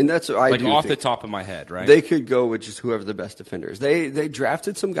 Yeah, and that's what I Like do off think. the top of my head, right? They could go with just whoever the best defenders. They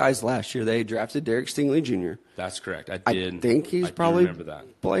drafted some guys last year. They drafted Derek Stingley Jr. That's correct. I think he's do probably remember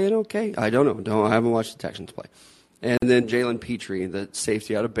that. playing okay. I don't know. I haven't watched the Texans play. And then Jalen Petrie, the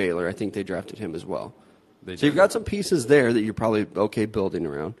safety out of Baylor, I think they drafted him as well. So you've got some pieces there that you're probably okay building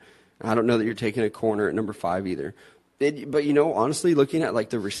around. I don't know that you're taking a corner at number 5 either. But, honestly, looking at, like,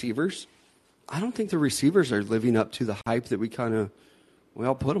 the receivers, I don't think the receivers are living up to the hype that we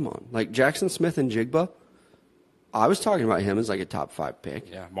all put them on. Like Jackson Smith and Jigba, I was talking about him as like a top 5 pick.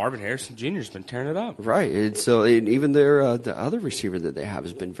 Yeah, Marvin Harrison Jr. has been tearing it up. Right. And so even their the other receiver that they have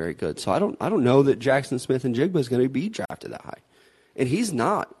has been very good. So I don't know that Jackson Smith and Jigba is going to be drafted that high. And he's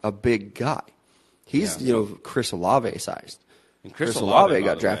not a big guy. He's, Chris Olave sized. And Chris Olave Olave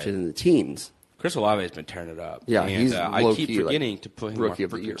got drafted in the teens. Chris Olave has been tearing it up. Yeah, and, he's I low-key, keep forgetting to put him in my rookie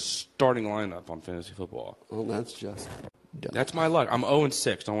of the year. starting lineup on fantasy football. Well, that's just dumb. That's my luck. I'm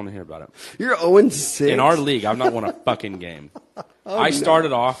 0-6. Don't want to hear about it. You're 0-6. In our league, I've not won a fucking game. I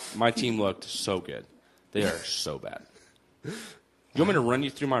started off, my team looked so good. They are so bad. You want me to run you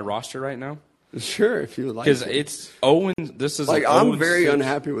through my roster right now? Sure, if you would like. Because to. it's Owen. This is Like, an I'm very 0-6.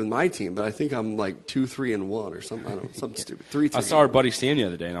 unhappy with my team, but I think I'm like 2-3-1 or something. I don't know, something stupid. 3-3. I saw our buddy Sam the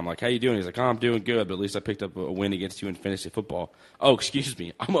other day, and I'm like, how you doing? He's like, I'm doing good, but at least I picked up a win against you in fantasy football. Oh, excuse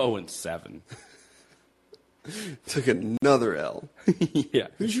me. I'm 0-7. Took another L. Yeah.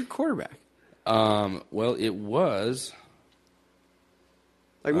 Who's your quarterback? Well, it was...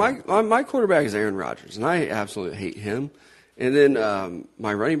 Like my quarterback is Aaron Rodgers, and I absolutely hate him. And then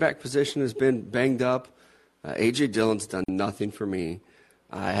my running back position has been banged up. A.J. Dillon's done nothing for me.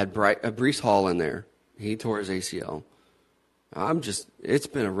 I had Breece Hall in there. He tore his ACL. It's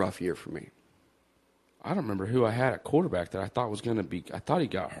been a rough year for me. I don't remember who I had at quarterback that I thought was going to be... I thought he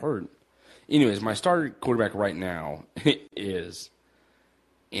got hurt. Anyways, my starter quarterback right now is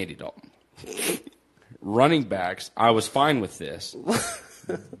Andy Dalton. Running backs, I was fine with this.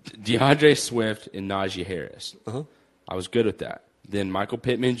 DeAndre Swift and Najee Harris. Uh-huh. I was good with that. Then Michael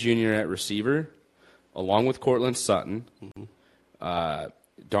Pittman Jr. at receiver, along with Cortland Sutton,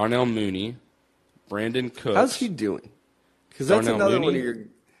 Darnell Mooney, Brandon Cooks. How's he doing? Because that's Darnell another Mooney? one of your.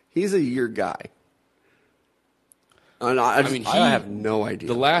 He's a year guy. And I have no idea.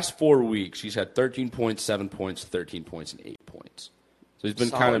 The last 4 weeks, he's had 13 points, 7 points, 13 points, and 8 points. So he's been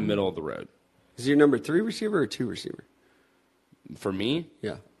Solid. kind of middle of the road. Is he your number 3 receiver or 2 receiver? For me,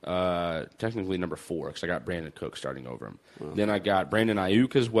 Yeah. technically number 4 because I got Brandon Cook starting over him. Then I got Brandon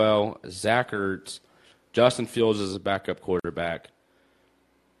Ayuk as well, Zach Ertz, Justin Fields as a backup quarterback,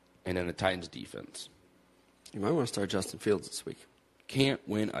 and then the Titans defense. You might want to start Justin Fields this week. Can't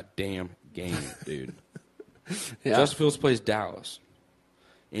win a damn game, dude. Yeah. Justin Fields plays Dallas.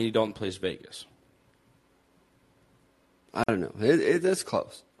 Andy Dalton plays Vegas. I don't know. It's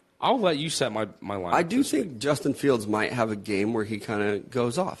close. I'll let you set my lineup. I do think Justin Fields might have a game where he kind of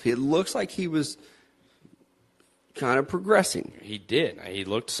goes off. It looks like he was kind of progressing. He did. He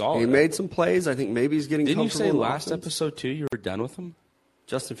looked solid. He made some plays. I think maybe he's getting Didn't you comfortable. say in last offense. episode, too, you were done with him?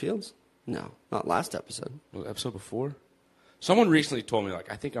 Justin Fields? No, not last episode. The episode before? Someone recently told me,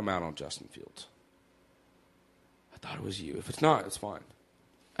 I think I'm out on Justin Fields. I thought it was you. If it's not, it's fine.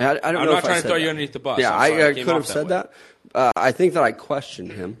 I don't I'm know not if I trying to said throw that. you underneath the bus. Yeah, I'm sorry, I came could have off said way. that. I think that I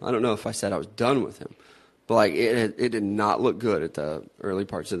questioned him. I don't know if I said I was done with him. But it did not look good at the early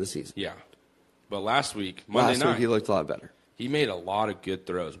parts of the season. Yeah. But last week, Monday Last night, week he looked a lot better. he made a lot of good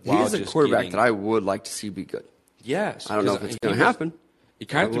throws. He's a quarterback that I would like to see be good. Yes. I don't know if it's going to happen. He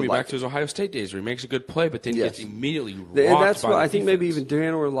kind of I threw me would back like to his Ohio State days where he makes a good play, but then Yes. gets immediately rocked And that's by what the I think maybe defense. even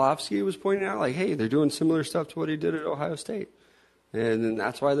Dan Orlovsky was pointing out, like, hey, they're doing similar stuff to what he did at Ohio State. And then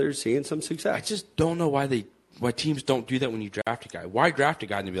that's why they're seeing some success. I just don't know why teams don't do that when you draft a guy. Why draft a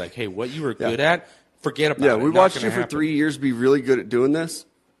guy and be like, hey, what you were good at, forget about it. Yeah, we Not watched gonna you for happen. 3 years be really good at doing this.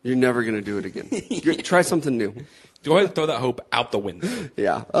 You're never going to do it again. Try something new. Go ahead and throw that hope out the window.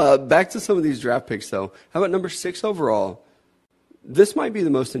 Yeah. Back to some of these draft picks, though. How about number 6 overall? This might be the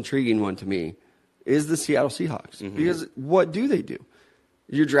most intriguing one to me, is the Seattle Seahawks. Because what do they do?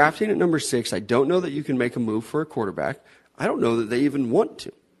 You're drafting at number 6. I don't know that you can make a move for a quarterback. I don't know that they even want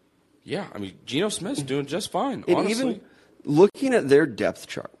to. Yeah, I mean, Geno Smith's doing just fine, And honestly. even looking at their depth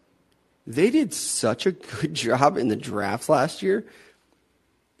chart, they did such a good job in the drafts last year.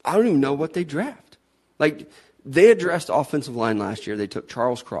 I don't even know what they draft. Like, they addressed offensive line last year. They took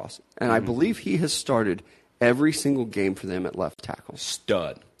Charles Cross, and I believe he has started every single game for them at left tackle.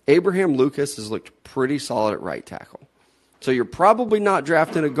 Stud. Abraham Lucas has looked pretty solid at right tackle. So you're probably not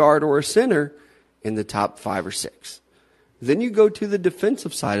drafting a guard or a center in the top 5 or 6. Then you go to the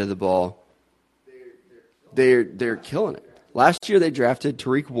defensive side of the ball. They're killing it. Last year they drafted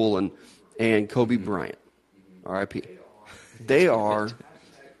Tariq Woolen and Kobe Bryant. R.I.P. They are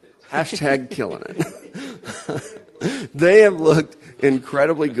 #killing it. They have looked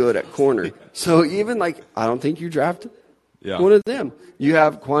incredibly good at corner. So even I don't think you drafted one of them. You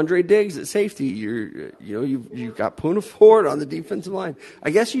have Quandre Diggs at safety. You've got Poona Ford on the defensive line.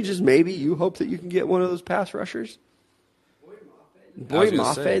 I guess you hope that you can get one of those pass rushers. Boyd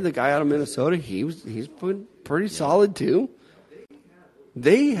Mafe, the guy out of Minnesota, he's been pretty solid too.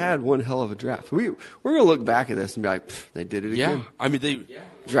 They had one hell of a draft. We're gonna look back at this and be like, they did it again. Yeah, I mean, they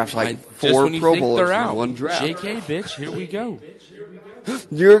drafted just 4 when you Pro think Bowlers they're in out. one draft. JK, bitch, here we go.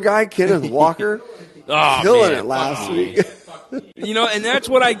 Your guy Kenneth Walker killing it last week. And that's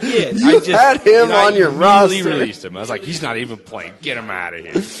what I get. You had him on your roster. Released him. I was like, he's not even playing. Get him out of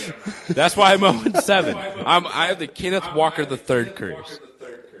here. That's why I'm 0-7. I have the Kenneth Walker the third curse.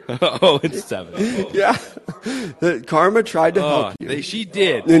 0-7. Yeah, Karma tried to help you. She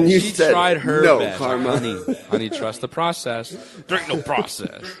did. And you she said, tried her "No, best. Karma." Honey, trust the process. There ain't no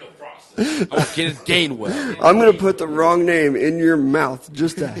process. I want Kenneth Gainwell. I'm gonna put the wrong name in your mouth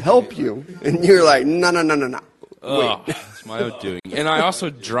just to help you, and you're like, no. Oh, it's my own doing. And I also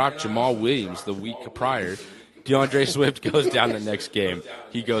dropped Jamal Williams the week prior. DeAndre Swift goes down the next game.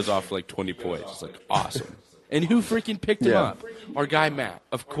 He goes off for 20 points. It's awesome. And who freaking picked him up? Our guy Matt,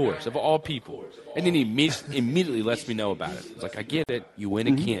 of course, of all people. And then he immediately lets me know about it. It's like, I get it. You win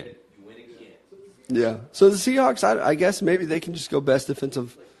again. Yeah. So the Seahawks, I guess maybe they can just go best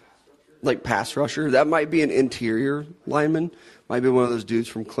defensive, pass rusher. That might be an interior lineman. Might be one of those dudes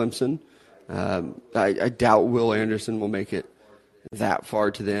from Clemson. I doubt Will Anderson will make it that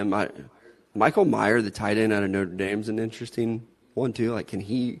far to them. Michael Mayer, the tight end out of Notre Dame, is an interesting one too. Can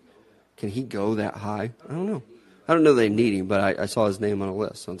he go that high? I don't know. I don't know they need him, but I saw his name on a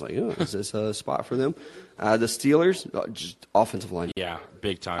list. So I was like, is this a spot for them? The Steelers, just offensive line. Yeah,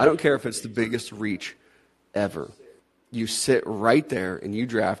 big time. I don't care if it's the biggest reach ever. You sit right there and you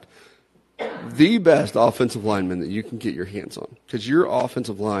draft the best offensive lineman that you can get your hands on. Because your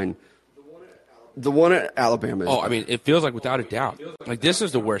offensive line, the one at Alabama. I mean, it feels like without a doubt. This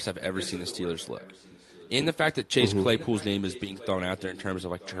is the worst I've ever seen the Steelers look. In the fact that Chase Claypool's name is being thrown out there in terms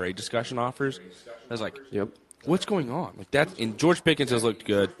of trade discussion offers, I was like, yep. What's going on? And George Pickens has looked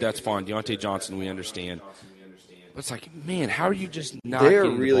good. That's fine. Deontay Johnson, we understand. But it's like, man, how are you just not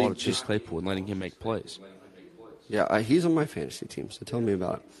getting the ball to Chase Claypool and letting him make plays? Yeah, he's on my fantasy team, so tell me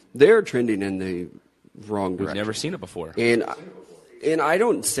about it. They're trending in the wrong direction. We've never seen it before. And I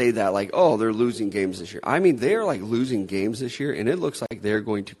don't say that they're losing games this year. I mean, they're losing games this year, and it looks like they're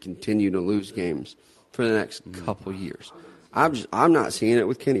going to continue to lose games for the next couple years. I'm not seeing it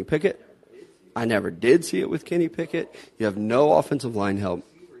with Kenny Pickett. I never did see it with Kenny Pickett. You have no offensive line help.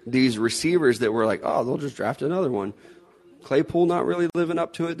 these receivers that were like, oh, they'll just draft another one. Claypool not really living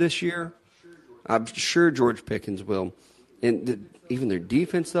up to it this year. I'm sure George Pickens will. And even their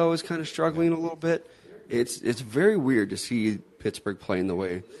defense, though, is kind of struggling a little bit. It's very weird to see Pittsburgh playing the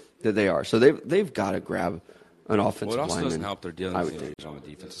way that they are. So they've got to grab an offensive lineman. Well, it also doesn't help their dealing with injuries on the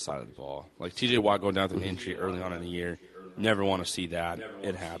defensive side of the ball. Like T.J. Watt going down with an injury early on in the year. Never want to see that.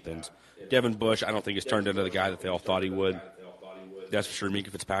 It happens. Devin Bush, I don't think has turned into the guy that they all thought he would. That's for sure.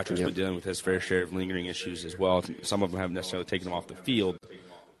 Mika Fitzpatrick's been dealing with his fair share of lingering issues as well. Some of them haven't necessarily taken him off the field,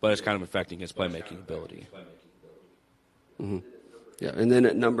 but it's kind of affecting his playmaking ability. Mm-hmm. Yeah, and then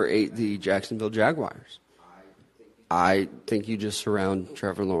at number 8, the Jacksonville Jaguars. I think you just surround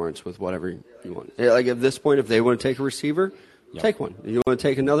Trevor Lawrence with whatever you want. Like at this point, if they want to take a receiver, take one. If you want to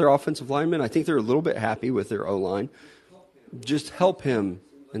take another offensive lineman, I think they're a little bit happy with their O-line. Just help him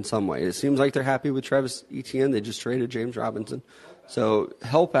in some way. It seems like they're happy with Travis Etienne. They just traded James Robinson. So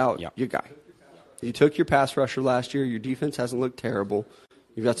help out your guy. You took your pass rusher last year. Your defense hasn't looked terrible.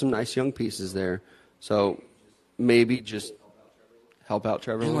 You've got some nice young pieces there. So maybe just help out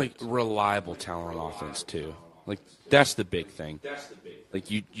Trevor Lawrence. And, reliable talent on offense, too. That's the big thing.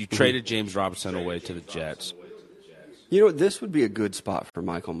 You traded James Robinson away to the Jets. You know, this would be a good spot for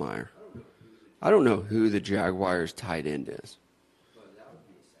Michael Mayer. I don't know who the Jaguars' tight end is,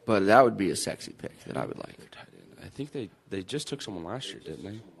 but that would be a sexy pick that I would like. I think they just took someone last year, didn't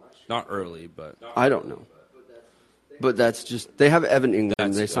they? Not early, but I don't know. But that's just they have Evan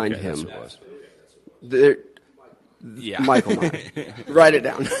Ingram. They signed him. Michael Mayer. Write it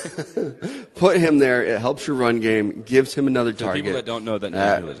down. Put him there. It helps your run game. Gives him another target. People that don't know that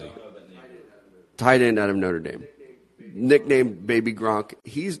name, who is he? Tight end out of Notre Dame. Nicknamed Baby Gronk.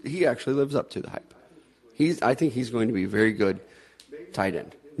 He actually lives up to the hype. I think he's going to be very good tight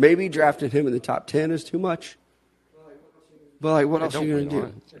end. Maybe drafting him in the top 10 is too much. But what else are you going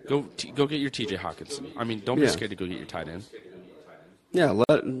to do? Go get your T.J. Hawkinson. I mean, don't be scared to go get your tight end. Yeah,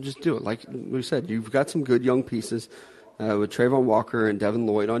 just do it. Like we said, you've got some good young pieces with Trayvon Walker and Devin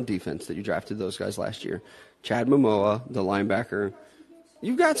Lloyd on defense that you drafted those guys last year. Chad Momoa, the linebacker.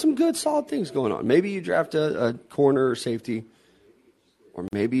 You've got some good, solid things going on. Maybe you draft a corner or safety, or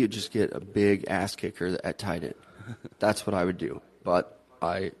maybe you just get a big ass kicker at tight end. That's what I would do. But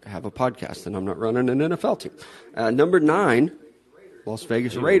I have a podcast, and I'm not running an NFL team. Number 9, Las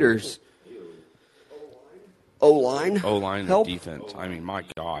Vegas Raiders. O-line and defense. I mean, my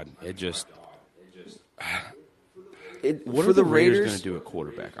God. What for are the Raiders going to do at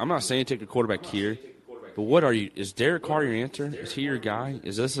quarterback? I'm not saying take a quarterback here, but what are you? Is Derek Carr your answer? Is he your guy?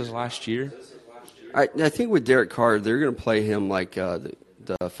 Is this his last year? I think with Derek Carr, they're going to play him like the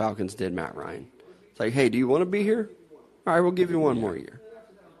Falcons did Matt Ryan. It's like, hey, do you want to be here? All right, we'll give you one more year.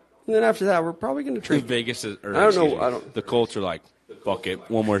 And then after that, we're probably going to trade. Vegas is, the Colts are like, fuck it,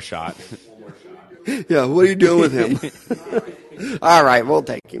 one more shot. Yeah, what are you doing with him? All right, we'll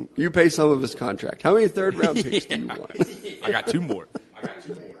take him. You pay some of his contract. How many third-round picks do you want? I got 2 more.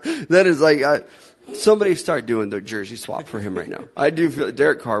 That is like somebody start doing the jersey swap for him right now. I do feel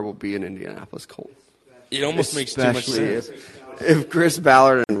Derek Carr will be an Indianapolis Colt. It almost makes too much sense. If Chris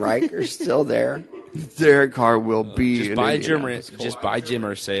Ballard and Reich are still there, Derek Carr will be just buy Jim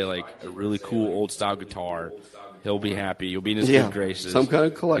Irsay like a really cool old-style guitar. He'll be happy. You'll be in his good graces. Some kind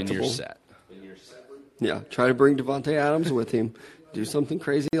of collectible. And you're set. Yeah, try to bring Devontae Adams with him. Do something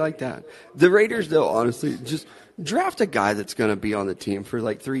crazy like that. The Raiders, though, honestly, just draft a guy that's going to be on the team for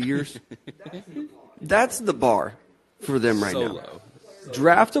like 3 years. That's the bar for them right now. Low.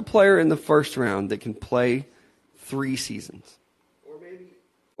 Draft a player in the first round that can play 3 seasons.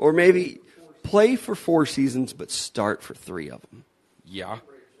 Or maybe play for 4 seasons but start for 3 of them. Yeah.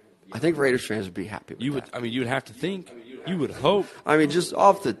 I think Raiders fans would be happy with that. I mean, you would have to think. You would hope. I mean, just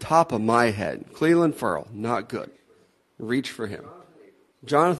off the top of my head, Cleveland Ferrell, not good. Reach for him.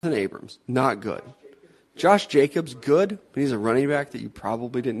 Jonathan Abrams, not good. Josh Jacobs, good, but he's a running back that you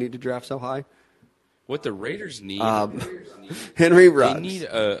probably didn't need to draft so high. What the Raiders need, Henry Ruggs. They need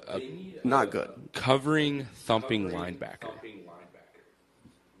a not good covering, thumping linebacker.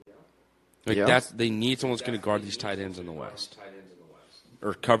 They need someone that's going to guard these tight ends in the West,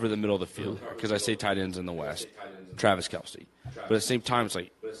 or cover the middle of the field. Because I say tight ends in the West, Travis Kelce. But at the same time,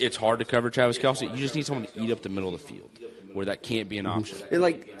 it's hard to cover Travis Kelce. You just need someone to eat up the middle of the field, where that can't be an option.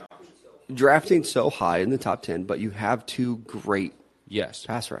 And drafting so high in the top 10, but you have 2 great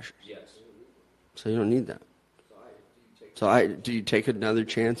pass rushers. So you don't need that. So do you take another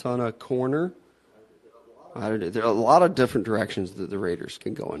chance on a corner? I don't know. There are a lot of different directions that the Raiders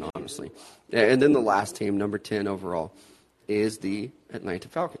can go in, honestly. And then the last team, number 10 overall, is the Atlanta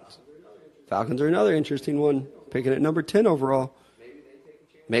Falcons. Falcons are another interesting one, picking at number 10 overall.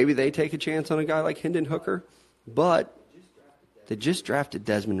 Maybe they take a chance on a guy like Hendon Hooker, but they just drafted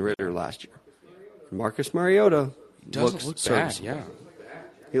Desmond Ridder last year. Marcus Mariota Doesn't look bad, serviceable. yeah.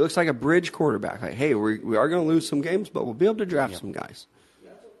 He looks like a bridge quarterback. Like, hey, we are going to lose some games, but we'll be able to draft some guys.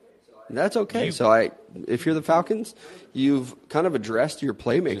 That's okay. If you're the Falcons, you've kind of addressed your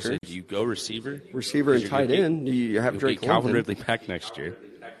playmaker. Do you go receiver? Receiver and tight end. You have Drake Calvin London. Ridley back next year.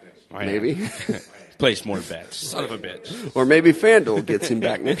 Maybe. Place more bets. Son of a bitch. Or maybe FanDuel gets him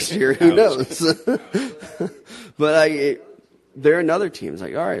back next year. Who knows? But they're another team. It's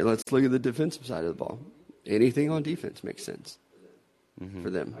like, all right, let's look at the defensive side of the ball. Anything on defense makes sense for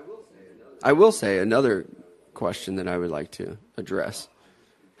them. I will say another question that I would like to address.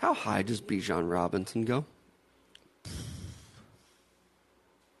 How high does Bijan Robinson go?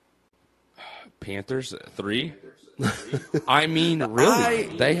 Panthers 3. I mean, really,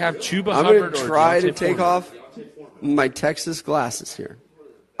 they have Chuba I'm Hubbard. going to try or to Deontay take Foreman. off my Texas glasses here.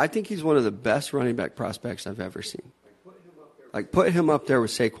 I think he's one of the best running back prospects I've ever seen. Like, put him up there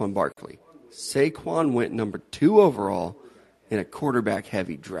with Saquon Barkley. Saquon went number 2 overall in a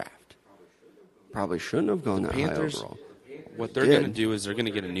quarterback-heavy draft. Probably shouldn't have gone that Panthers, high overall. What they're going to do is they're going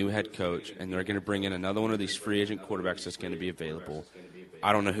to get a new head coach, and they're going to bring in another one of these free agent quarterbacks that's going to be available.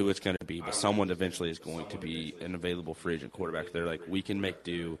 I don't know who it's going to be, but someone eventually is going to be an available free agent quarterback. They're like, we can make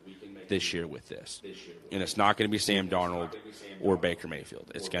do this year with this. And it's not going to be Sam Darnold or Baker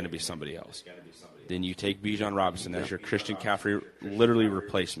Mayfield. It's going to be somebody else. Then you take Bijan Robinson as your Christian McCaffrey literally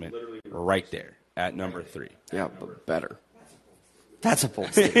replacement right there at number 3. Yeah, but better. That's a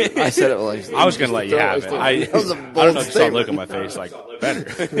bold statement. I said it like I was going to let you have it. I That was a don't bold know if you saw the statement. look on my face like, better.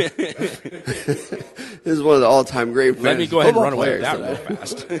 This is one of the all-time great Let me fantasy go ahead and run football away with that players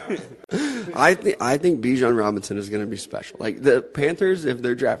real today. fast. I think Bijan Robinson is going to be special. Like the Panthers, if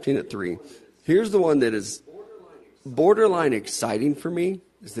they're drafting at 3, here's the one that is borderline exciting for me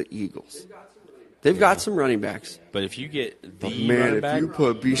is the Eagles. They've got some running backs. But if you get the Man, running if back, you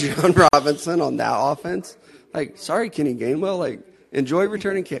put Bijan Robinson on that offense, like, sorry, Kenny Gainwell, like, enjoy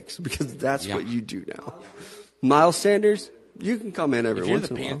returning kicks because that's what you do now. Miles Sanders, you can come in every if you're once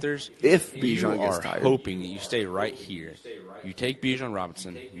the in a while. Panthers, If you Bijan gets are tired. hoping that you stay right here. You take Bijan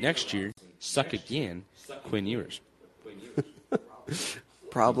Robinson. Next year, suck again, Quinn Ewers.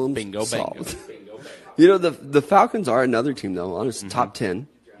 Problems Bingo, solved. bingo. You know, the Falcons are another team, though. Honestly, top 10.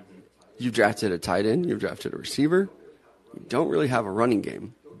 You've drafted a tight end. You've drafted a receiver. You don't really have a running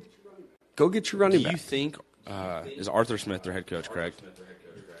game. Go get your Do running you back. think is Arthur Smith their head coach? Correct.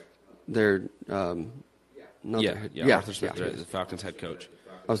 They're not Yeah, their head- Arthur Smith, yeah. the Falcons head coach.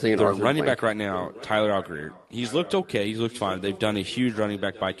 I was thinking Their Arthur running Blank. back right now, Tyler Algier. He's looked okay. He's looked fine. They've done a huge running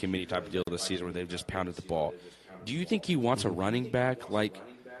back by committee type of deal this season where they've just pounded the ball. Do you think he wants a running back like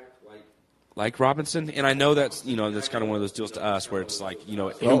Robinson? And I know that's that's kind of one of those deals to us where it's like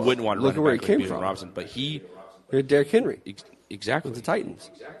who wouldn't want to look run at where back he came like Bijan from. Robinson, but he You're Derrick Henry exactly. with the Titans.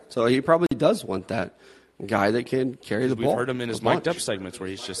 So he probably does want that guy that can carry the We've ball. heard him in his a bunch. mic'd up segments where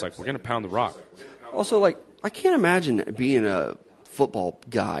he's just like, we're going to pound the rock. Also, like, I can't imagine being a football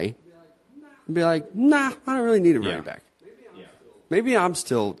guy and be like, nah, I don't really need a running back. Maybe I'm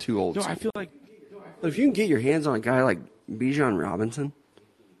still too old. No, I feel like But if you can get your hands on a guy like Bijan Robinson,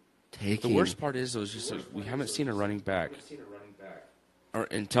 take the him. worst part is, though, is just like, we haven't seen a running back.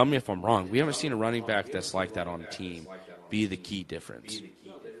 And tell me if I'm wrong. We haven't seen a running back that's like that on a team be the key difference.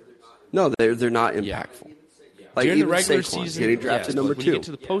 No, they're not impactful. Yeah. Like During the even regular Saquon season, getting drafted yes, number but when 2. you get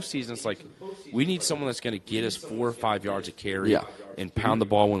to the postseason, it's like we need someone that's going to get us 4 or 5 yards of carry and pound the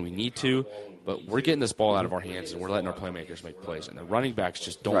ball when we need to. But we're getting this ball out of our hands and we're letting our playmakers make plays. And the running backs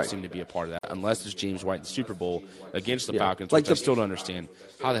just don't seem to be a part of that unless it's James White in the Super Bowl against the Falcons, Like which I still don't understand.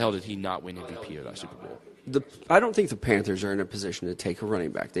 How the hell did he not win MVP of that Super Bowl? I don't think the Panthers are in a position to take a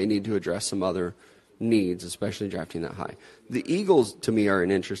running back. They need to address some other needs, especially drafting that high. The Eagles, to me, are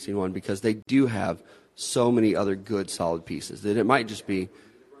an interesting one because they do have so many other good, solid pieces that it might just be,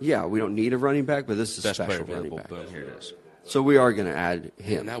 we don't need a running back, but this is a Best player special running available. back. Boom, here it is. So we are going to add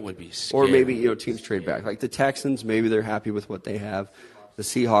him. And that would be scary. Or maybe, teams trade back. Like the Texans, maybe they're happy with what they have. The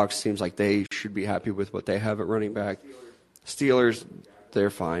Seahawks seems like they should be happy with what they have at running back. Steelers, they're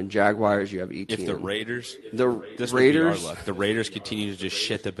fine. Jaguars, you have Etienne. If the Raiders, the would be our Raiders, luck. The Raiders continue to just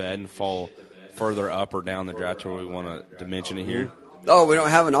shit the bed and fall further up or down the draft where we want to dimension it here. oh, we don't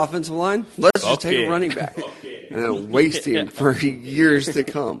have an offensive line? Let's just take Okay. a running back and then waste him for years to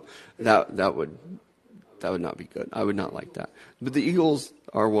come. That would not be good. I would not like that. But the Eagles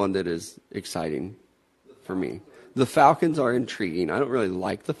are one that is exciting for me. The Falcons are intriguing. I don't really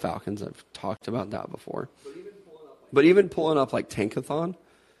like the Falcons. I've talked about that before. But even pulling up like Tankathon,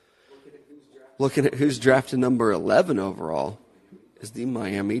 looking at who's drafted number 11 overall is the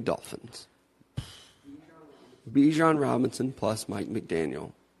Miami Dolphins. Bijan Robinson plus Mike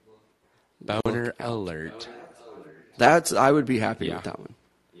McDaniel. Boner alert. I would be happy with that one.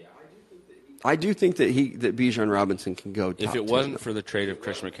 I do think that Bijan Robinson can go top If it 10, wasn't though. for the trade of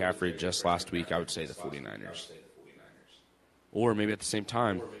Chris McCaffrey just last week, I would say the 49ers. Or maybe at the same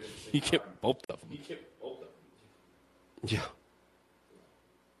time, you get both of them. Yeah.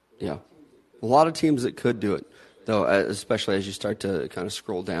 Yeah. A lot of teams that could do it, though, especially as you start to kind of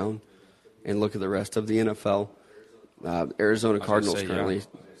scroll down and look at the rest of the NFL. Arizona Cardinals say, currently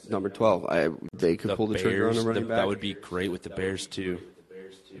number 12. They could pull the trigger on a running back. That would be great with the Bears, too.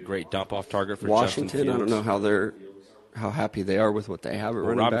 Great dump-off target for Washington, Justin Fields. I don't know how happy they are with what they have at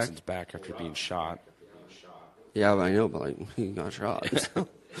running Robinson's back. back after being shot. Yeah, I know, but he got shot.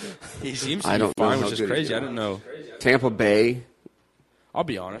 He seems to I be don't know fine, how which is good he crazy. is. I didn't know. Tampa Bay. I'll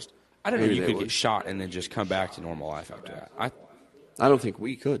be honest. I didn't know Maybe you they could would. get shot and then just come back to normal life after that. I don't think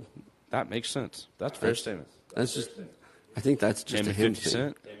we could. That makes sense. That's a fair statement. I think that's just Jamie a him 50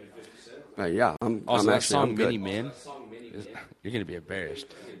 thing. Cent. Yeah, I'm Also, that actually song, I'm good. Many Men, you're going to be embarrassed.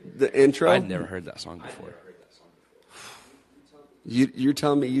 The intro. I'd never heard that song before. You're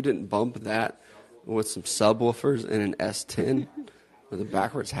telling me you didn't bump that with some subwoofers and an S10 with a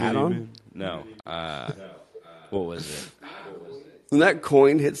backwards hat on? No. What was it? When that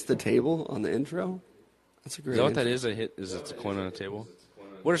coin hits the table on the intro, that's a great Is that what intro. that is? A hit? Is it a coin on the table?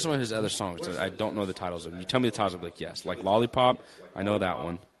 What are some of his other songs? I don't know the titles of them. You tell me the titles, I'll be like, yes. Like Lollipop, I know that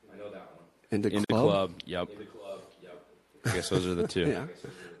one. In the In the Club, yep. I guess those are the two. Yeah.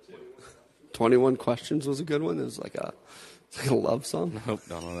 21 Questions was a good one. It was like a love song. Nope,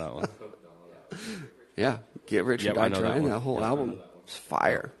 don't know that one. Yeah. Get Rich Yep, or I Die know that Trying. one. That whole album was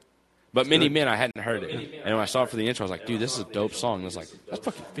fire. But Many Men, I hadn't heard it. And when I saw it for the intro, I was like, dude, this is a dope song. And I was like, that's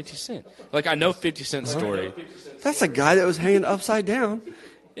fucking 50 Cent. Like, I know 50 Cent's story. That's a guy that was hanging upside down.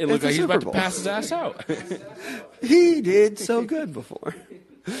 It looked At the like he was Super about to Bowl. pass his ass out. He did so good before.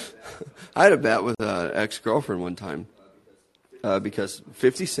 I had a bet with an ex-girlfriend one time because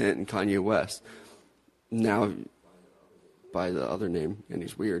 50 Cent and Kanye West, now by the other name, and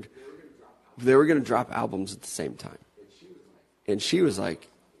he's weird, they were going to drop albums at the same time. And she was like,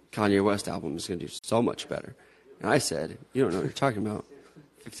 Kanye West album is going to do so much better. And I said, you don't know what you're talking about.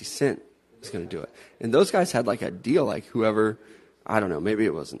 50 Cent is going to do it. And those guys had like a deal, like whoever, I don't know, maybe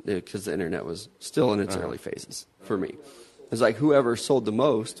it wasn't, because the internet was still in its early phases for me. It was like whoever sold the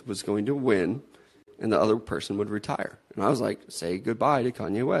most was going to win, and the other person would retire. And I was like, say goodbye to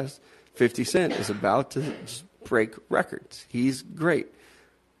Kanye West. 50 Cent is about to just break records. He's great.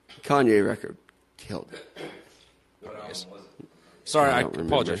 Kanye record killed it. Sorry, I I don't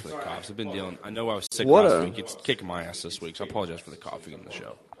apologize for remember. the coughs. I've been dealing. I know I was sick What last a- week. It's kicking my ass this week, so I apologize for the coughing in the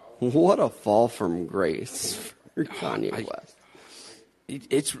show. What a fall from grace for Kanye West.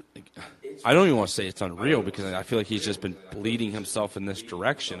 It's. I don't even want to say it's unreal because I feel like he's just been bleeding himself in this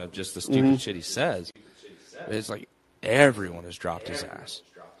direction of just the stupid shit he says. It's like everyone has dropped his ass,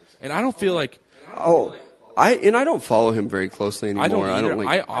 and I don't feel like Oh, I don't follow him very closely anymore. I don't either.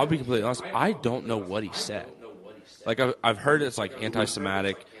 like. I'll be completely honest. I don't know what he said. Like I've heard it's like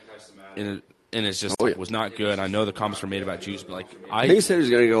anti-Semitic, and it's just Oh, like, yeah. was not good. I know the comments were made about Jews, but like I think he said he was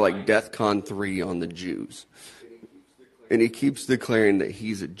going to go like DEFCON 3 on the Jews, and he keeps declaring that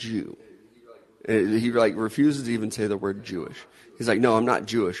he's a Jew. And he like refuses to even say the word Jewish. He's like, no, I'm not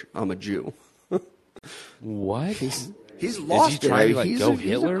Jewish. I'm a Jew. what? He's Is lost he trying it. to like He's go a, he's a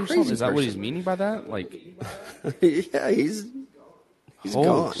Hitler or crazy something? Is that what person. he's meaning by that? Like, Yeah, he's holy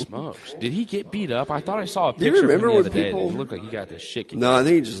gone. smokes! Did he get beat up? I thought I saw a Do you picture of him remember the when other day. people- That looked like he got this shit kicked. No, I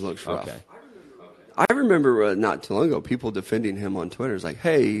think he just looks rough. Okay. I remember not too long ago people defending him on Twitter. It's like,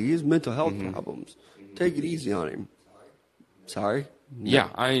 hey, he has mental health Mm-hmm. problems. Take it easy on him. Sorry. Yeah,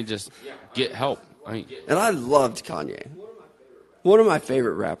 I mean, just get help. I mean, And I loved Kanye. One of my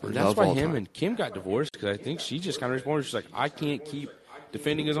favorite rappers that's of why all him time. and Kim got divorced because I think she just kind of responded. She's like, I can't keep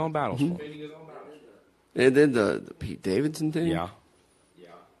defending his own battles Mm-hmm. for him. And then the Pete Davidson thing. Yeah.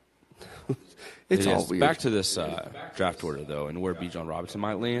 It's It all is. weird. Back to this draft order, though, and where Bijan Robinson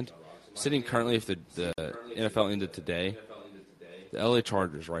might land. Sitting currently, if the NFL ended today, the LA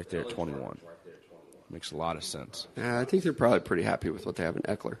Chargers right there at 21. Makes a lot of sense. I think they're probably pretty happy with what they have in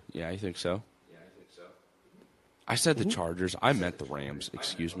Eckler. Yeah, I think so. I said the Chargers. I meant the Rams.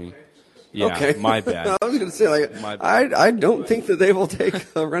 Excuse me. Yeah, Okay. my bad. I was going to say, like, My bad. I don't think that they will take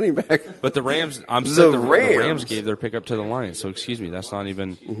a running back. But the Rams, I'm The saying the Rams. Rams gave their pick up to the Lions. So excuse me, that's not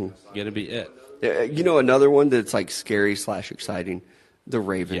even going to be it. You know, another one that's like scary / exciting, the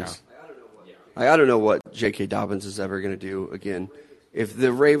Ravens. I don't know what J.K. Dobbins is ever going to do again. If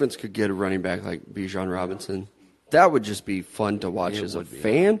the Ravens could get a running back like Bijan Robinson, that would just be fun to watch as a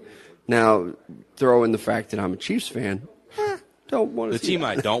fan. Now, throw in the fact that I'm a Chiefs fan. Don't want to see The team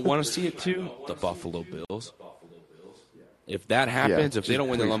that. I don't want to see it to, the Buffalo Bills. If that happens, if they don't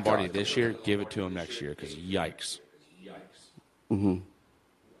win the Lombardi this year, give it to them next year because yikes.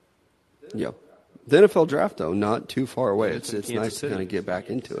 Yep. The NFL draft, though, not too far away. It's Kansas nice to City. kind of get back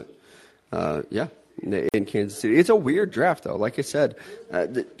into it. Yeah, in Kansas City. It's a weird draft, though. Like I said,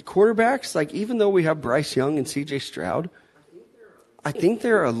 the quarterbacks, like even though we have Bryce Young and C.J. Stroud, I think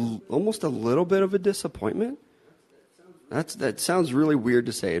they're almost a little bit of a disappointment. That sounds really weird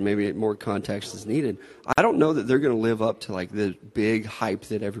to say, and maybe more context is needed. I don't know that they're going to live up to like the big hype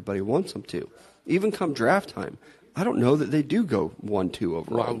that everybody wants them to. Even come draft time, I don't know that they do go 1-2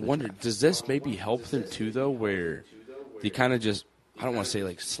 overall. Well, I wonder, does this maybe help them too, though, where they kind of just, I don't want to say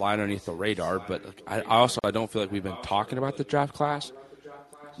like slide underneath the radar, but like, I don't feel like we've been talking about the draft class.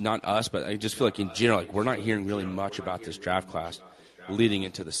 Not us, but I just feel like in general, like we're not hearing really much about this draft class leading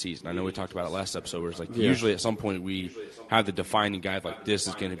into the season. I know we talked about it last episode where it's like usually at some point we have the defining guy like this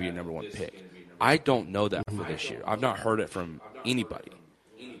is going to be your number one pick. I don't know that for this year. I've not heard it from anybody.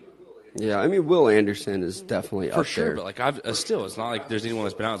 Yeah, I mean, Will Anderson is definitely For up sure, there. but like still, it's not like there's anyone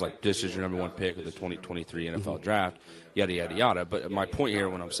that's been out. It's like this is your number one pick of the 2023 NFL draft, yada yada yada. But my point here,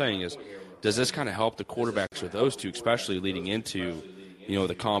 what I'm saying is, does this kind of help the quarterbacks with those two, especially leading into,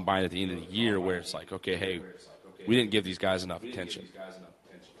 the combine at the end of the year, where it's like, okay, hey, we didn't give these guys enough attention.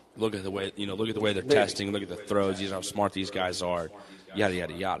 Look at the way they're testing. Look at the throws. How smart these guys are. Yada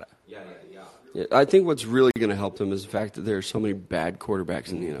yada yada. Yeah, I think what's really going to help them is the fact that there are so many bad quarterbacks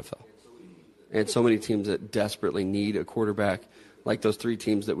in the NFL. And so many teams that desperately need a quarterback, like those three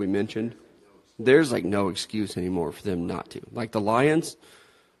teams that we mentioned. There's like no excuse anymore for them not to. Like the Lions,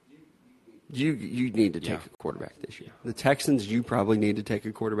 you need to take a quarterback this year. The Texans, you probably need to take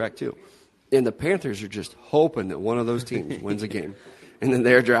a quarterback too. And the Panthers are just hoping that one of those teams wins a game. And then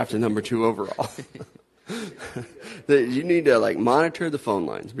they're drafted number 2 overall. You need to like monitor the phone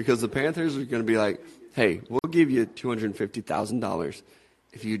lines because the Panthers are going to be like, hey, we'll give you $250,000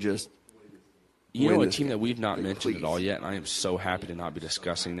 if you just You know a this team game. that we've not Like, mentioned please. at all yet, and I am so happy to not be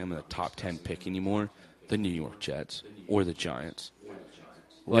discussing them in the top 10 pick anymore, the New York Jets or the Giants.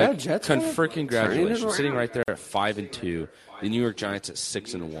 Yeah, Jets kinda freaking turning it congratulations. around. Sitting right there at 5-2. The New York Giants at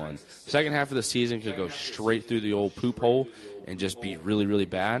 6-1. Second half of the season could go straight through the old poop hole and just be really, really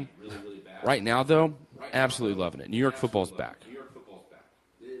bad. Right now, though, absolutely loving it. New York football's back.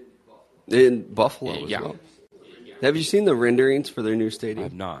 In Buffalo as Yeah. well. Have you seen the renderings for their new I've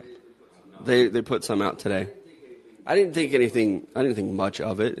stadium? not. They put some out today. I didn't think much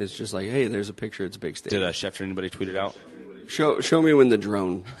of it. It's just like, hey, there's a picture. It's a big stadium. Did Schefter anybody tweet it out? Show me when the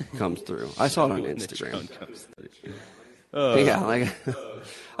drone comes through. I saw it on Instagram. Yeah, like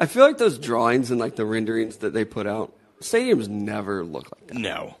I feel like those drawings and like the renderings that they put out, stadiums never look like that.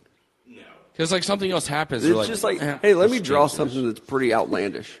 No. Because like something else happens. It's they're just like, eh, hey, let me let's draw change this. something that's pretty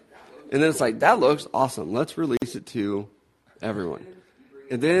outlandish. And then it's like, that looks awesome. Let's release it to everyone.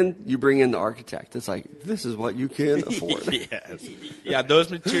 And then you bring in the architect. It's like, this is what you can afford. Yes. Yeah, those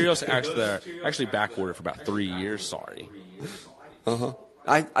materials are actually backordered for about 3 years. Sorry.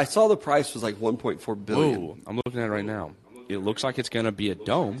 I saw the price was like $1.4 billion. Whoa, I'm looking at it right now. It looks like it's going to be a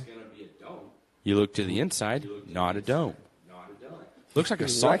dome. You look to the inside, not a dome. Looks like a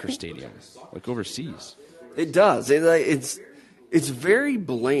soccer stadium, like overseas. It does. It's very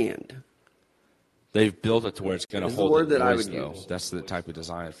bland. They've built it to where it's going to It's the hold word the that I noise, would though. use. That's the type of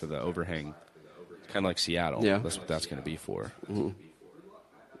design for the overhang. Kind of like Seattle. Yeah. That's what that's going to be for.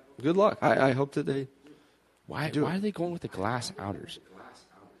 Good luck. I hope that they. Why are they going with the glass outers?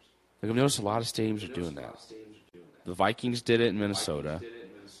 Like I've noticed a lot of stadiums are doing that. The Vikings did it in Minnesota.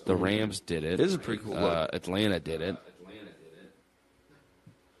 The Rams did it. This is a pretty cool look. Atlanta did it.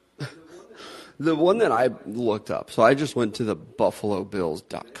 The one that I looked up, so I just went to the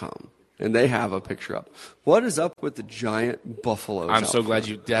BuffaloBills.com, and they have a picture up. What is up with the giant buffaloes? I'm so out glad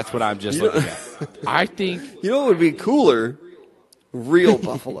front? that's what I'm just looking at. I think You know what would be cooler? Real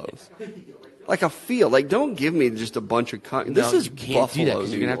buffaloes. Like a field. Like, don't give me just a bunch of... This no, is you can't Buffalo, do that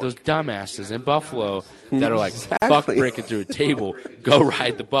because New you're going to have York. those dumbasses in Buffalo that are like, fuck Exactly. breaking through a table, go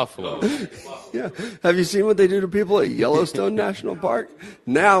ride the Buffalo. Yeah. Have you seen what they do to people at Yellowstone National Park?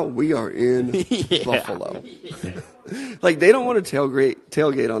 Now we are in Buffalo. Like, they don't want to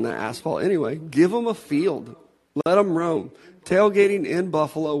tailgate on that asphalt anyway. Give them a field. Let them roam. Tailgating in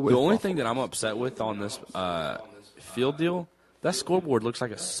Buffalo with The only Buffalo. thing that I'm upset with on this field deal, that scoreboard looks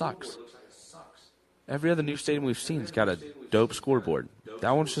like it sucks. Every other new stadium we've seen has got a dope scoreboard.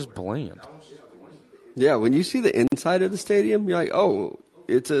 That one's just bland. Yeah, when you see the inside of the stadium, you're like, oh,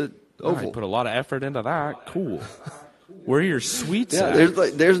 it's a oval. I put a lot of effort into that. Cool. Where are your suites Yeah,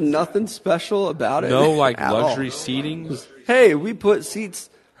 at? there's nothing special about it. No like at luxury all. seating. Hey, we put seats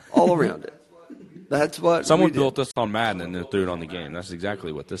all around it. That's what Someone we did. built this on Madden and then threw it on the game. That's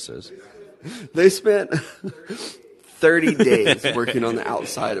exactly what this is. They spent 30 days working on the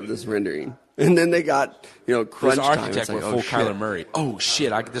outside of this rendering, and then they got crunch This time. architect It's like, were full shit. Kyler Murray. Oh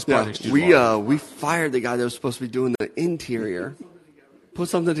shit! This Yeah, project's too long. we fired the guy that was supposed to be doing the interior. Put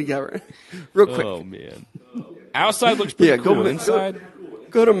something together, real quick. Oh man. Outside looks pretty Yeah, cool. Inside.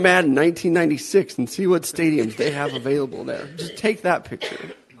 Go to Madden 1996 and see what stadiums they have available there. Just take that picture.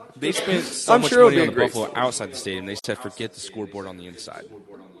 They spent so I'm much sure it'll money be on a the great Buffalo outside the stadium. They said forget the scoreboard on the inside.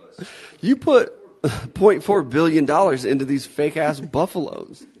 You put $0.4 billion into these fake ass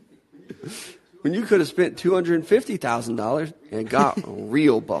buffaloes when you could have spent $250,000 and got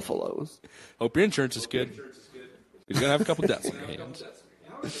real buffaloes. Hope your insurance is good. He's gonna have a couple deaths on your hands.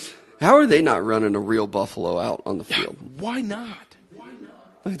 How are they not running a real buffalo out on the field? Why not?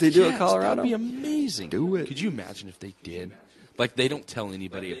 Like they do in Yes, Colorado? That'd be amazing. Do it. Could you imagine if they did? Like they don't tell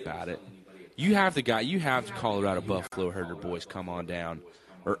anybody about it. You have the Colorado Buffalo herder boys come on down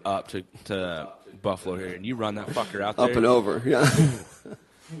or up to Buffalo here, and you run that fucker out there. Up and over, yeah.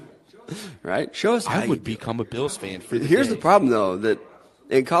 Right? Show us how I you would do become a Bills fan for it. the Here's day. the problem, though, that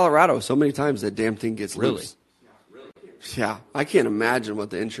in Colorado, so many times that damn thing gets Really? loose. Yeah, I can't imagine what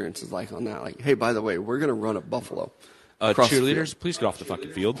the insurance is like on that. Like, hey, by the way, we're going to run a buffalo. across the field. Cheerleaders, please get off the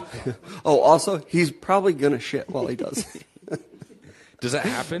fucking field. Oh, also, he's probably going to shit while he does. Does that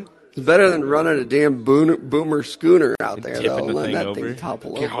happen? It's better than running a damn boomer schooner out there, though. Tipping the Letting thing that over. thing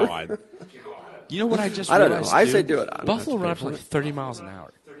topple over. God. You know what I just I don't know. realized, I dude? say do it. I don't Buffalo have to run pay up to for like it. 30 miles an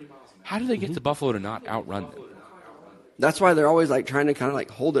hour. How do they get the Buffalo to not outrun them? That's why they're always like trying to kind of like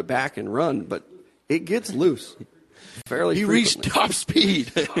hold it back and run, but it gets loose fairly He frequently. reached top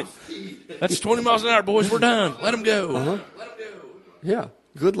speed. That's 20 miles an hour, boys. We're done. Let him go. Yeah.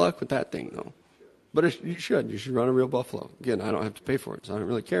 Good luck with that thing, though. But you should. You should run a real buffalo. Again, I don't have to pay for it, so I don't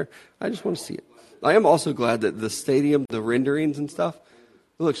really care. I just want to see it. I am also glad that the stadium, the renderings and stuff,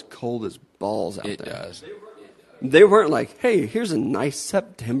 it looks cold as balls out It there. does. They weren't like, hey, here's a nice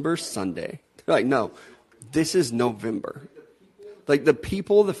September Sunday. They're like, no, this is November. Like the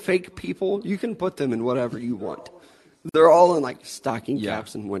people, the fake people, you can put them in whatever you want. They're all in like stocking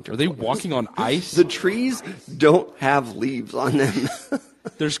caps and winter Are they clothes. walking on ice? The trees don't have leaves on them.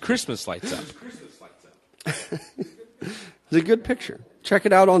 There's Christmas lights up. It's a good picture. Check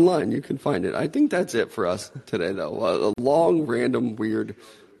it out online. You can find it. I think that's it for us today, though. A long, random, weird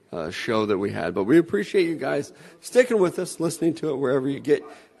show that we had. But we appreciate you guys sticking with us, listening to it wherever you get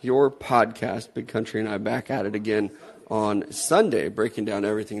your podcast. Big Country and I back at it again on Sunday, breaking down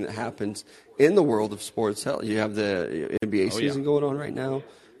everything that happens in the world of sports. Hell, you have the NBA season going on right now.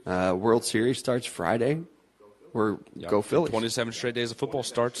 World Series starts Friday. Go Phillies. 27 straight days of football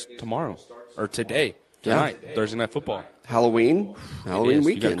starts tomorrow. Or today. Yeah. Tonight. Thursday Night Football. Halloween It is. You got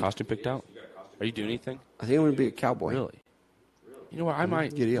weekend. a costume picked out? Are you doing anything? I think I'm going to be a cowboy. Really? You know what? I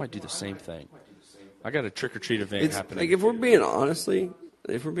might Giddy up. do the same thing. I got a trick-or-treat event It's happening. like if we're being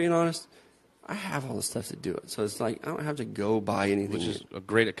honest, I have all the stuff to do it. So it's like I don't have to go buy anything. Which is a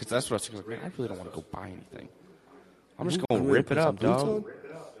great, because that's what I was thinking. Like, I really don't want to go buy anything. I'm just I'm going to gonna rip put it some up, boots dog.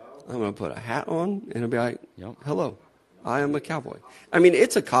 on. I'm going to put a hat on and I'll be like, Yep. hello, I am a cowboy. I mean,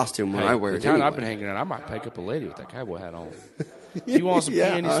 it's a costume when Hey, I wear the it town anyway. I've been hanging out, I might pick up a lady with that cowboy hat on. You want some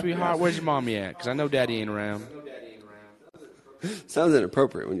Yeah. candy, sweetheart? Where's your mommy at? Because I know daddy ain't around. Sounds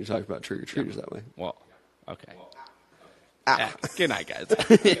inappropriate when you talk about trick-or-treaters that way. Well, okay. Ah. Good night, guys.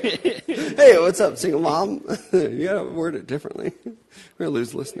 Hey, what's up, single mom? You got to word it differently. We're going to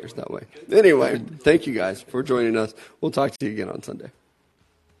lose listeners that way. Anyway, thank you guys for joining us. We'll talk to you again on Sunday.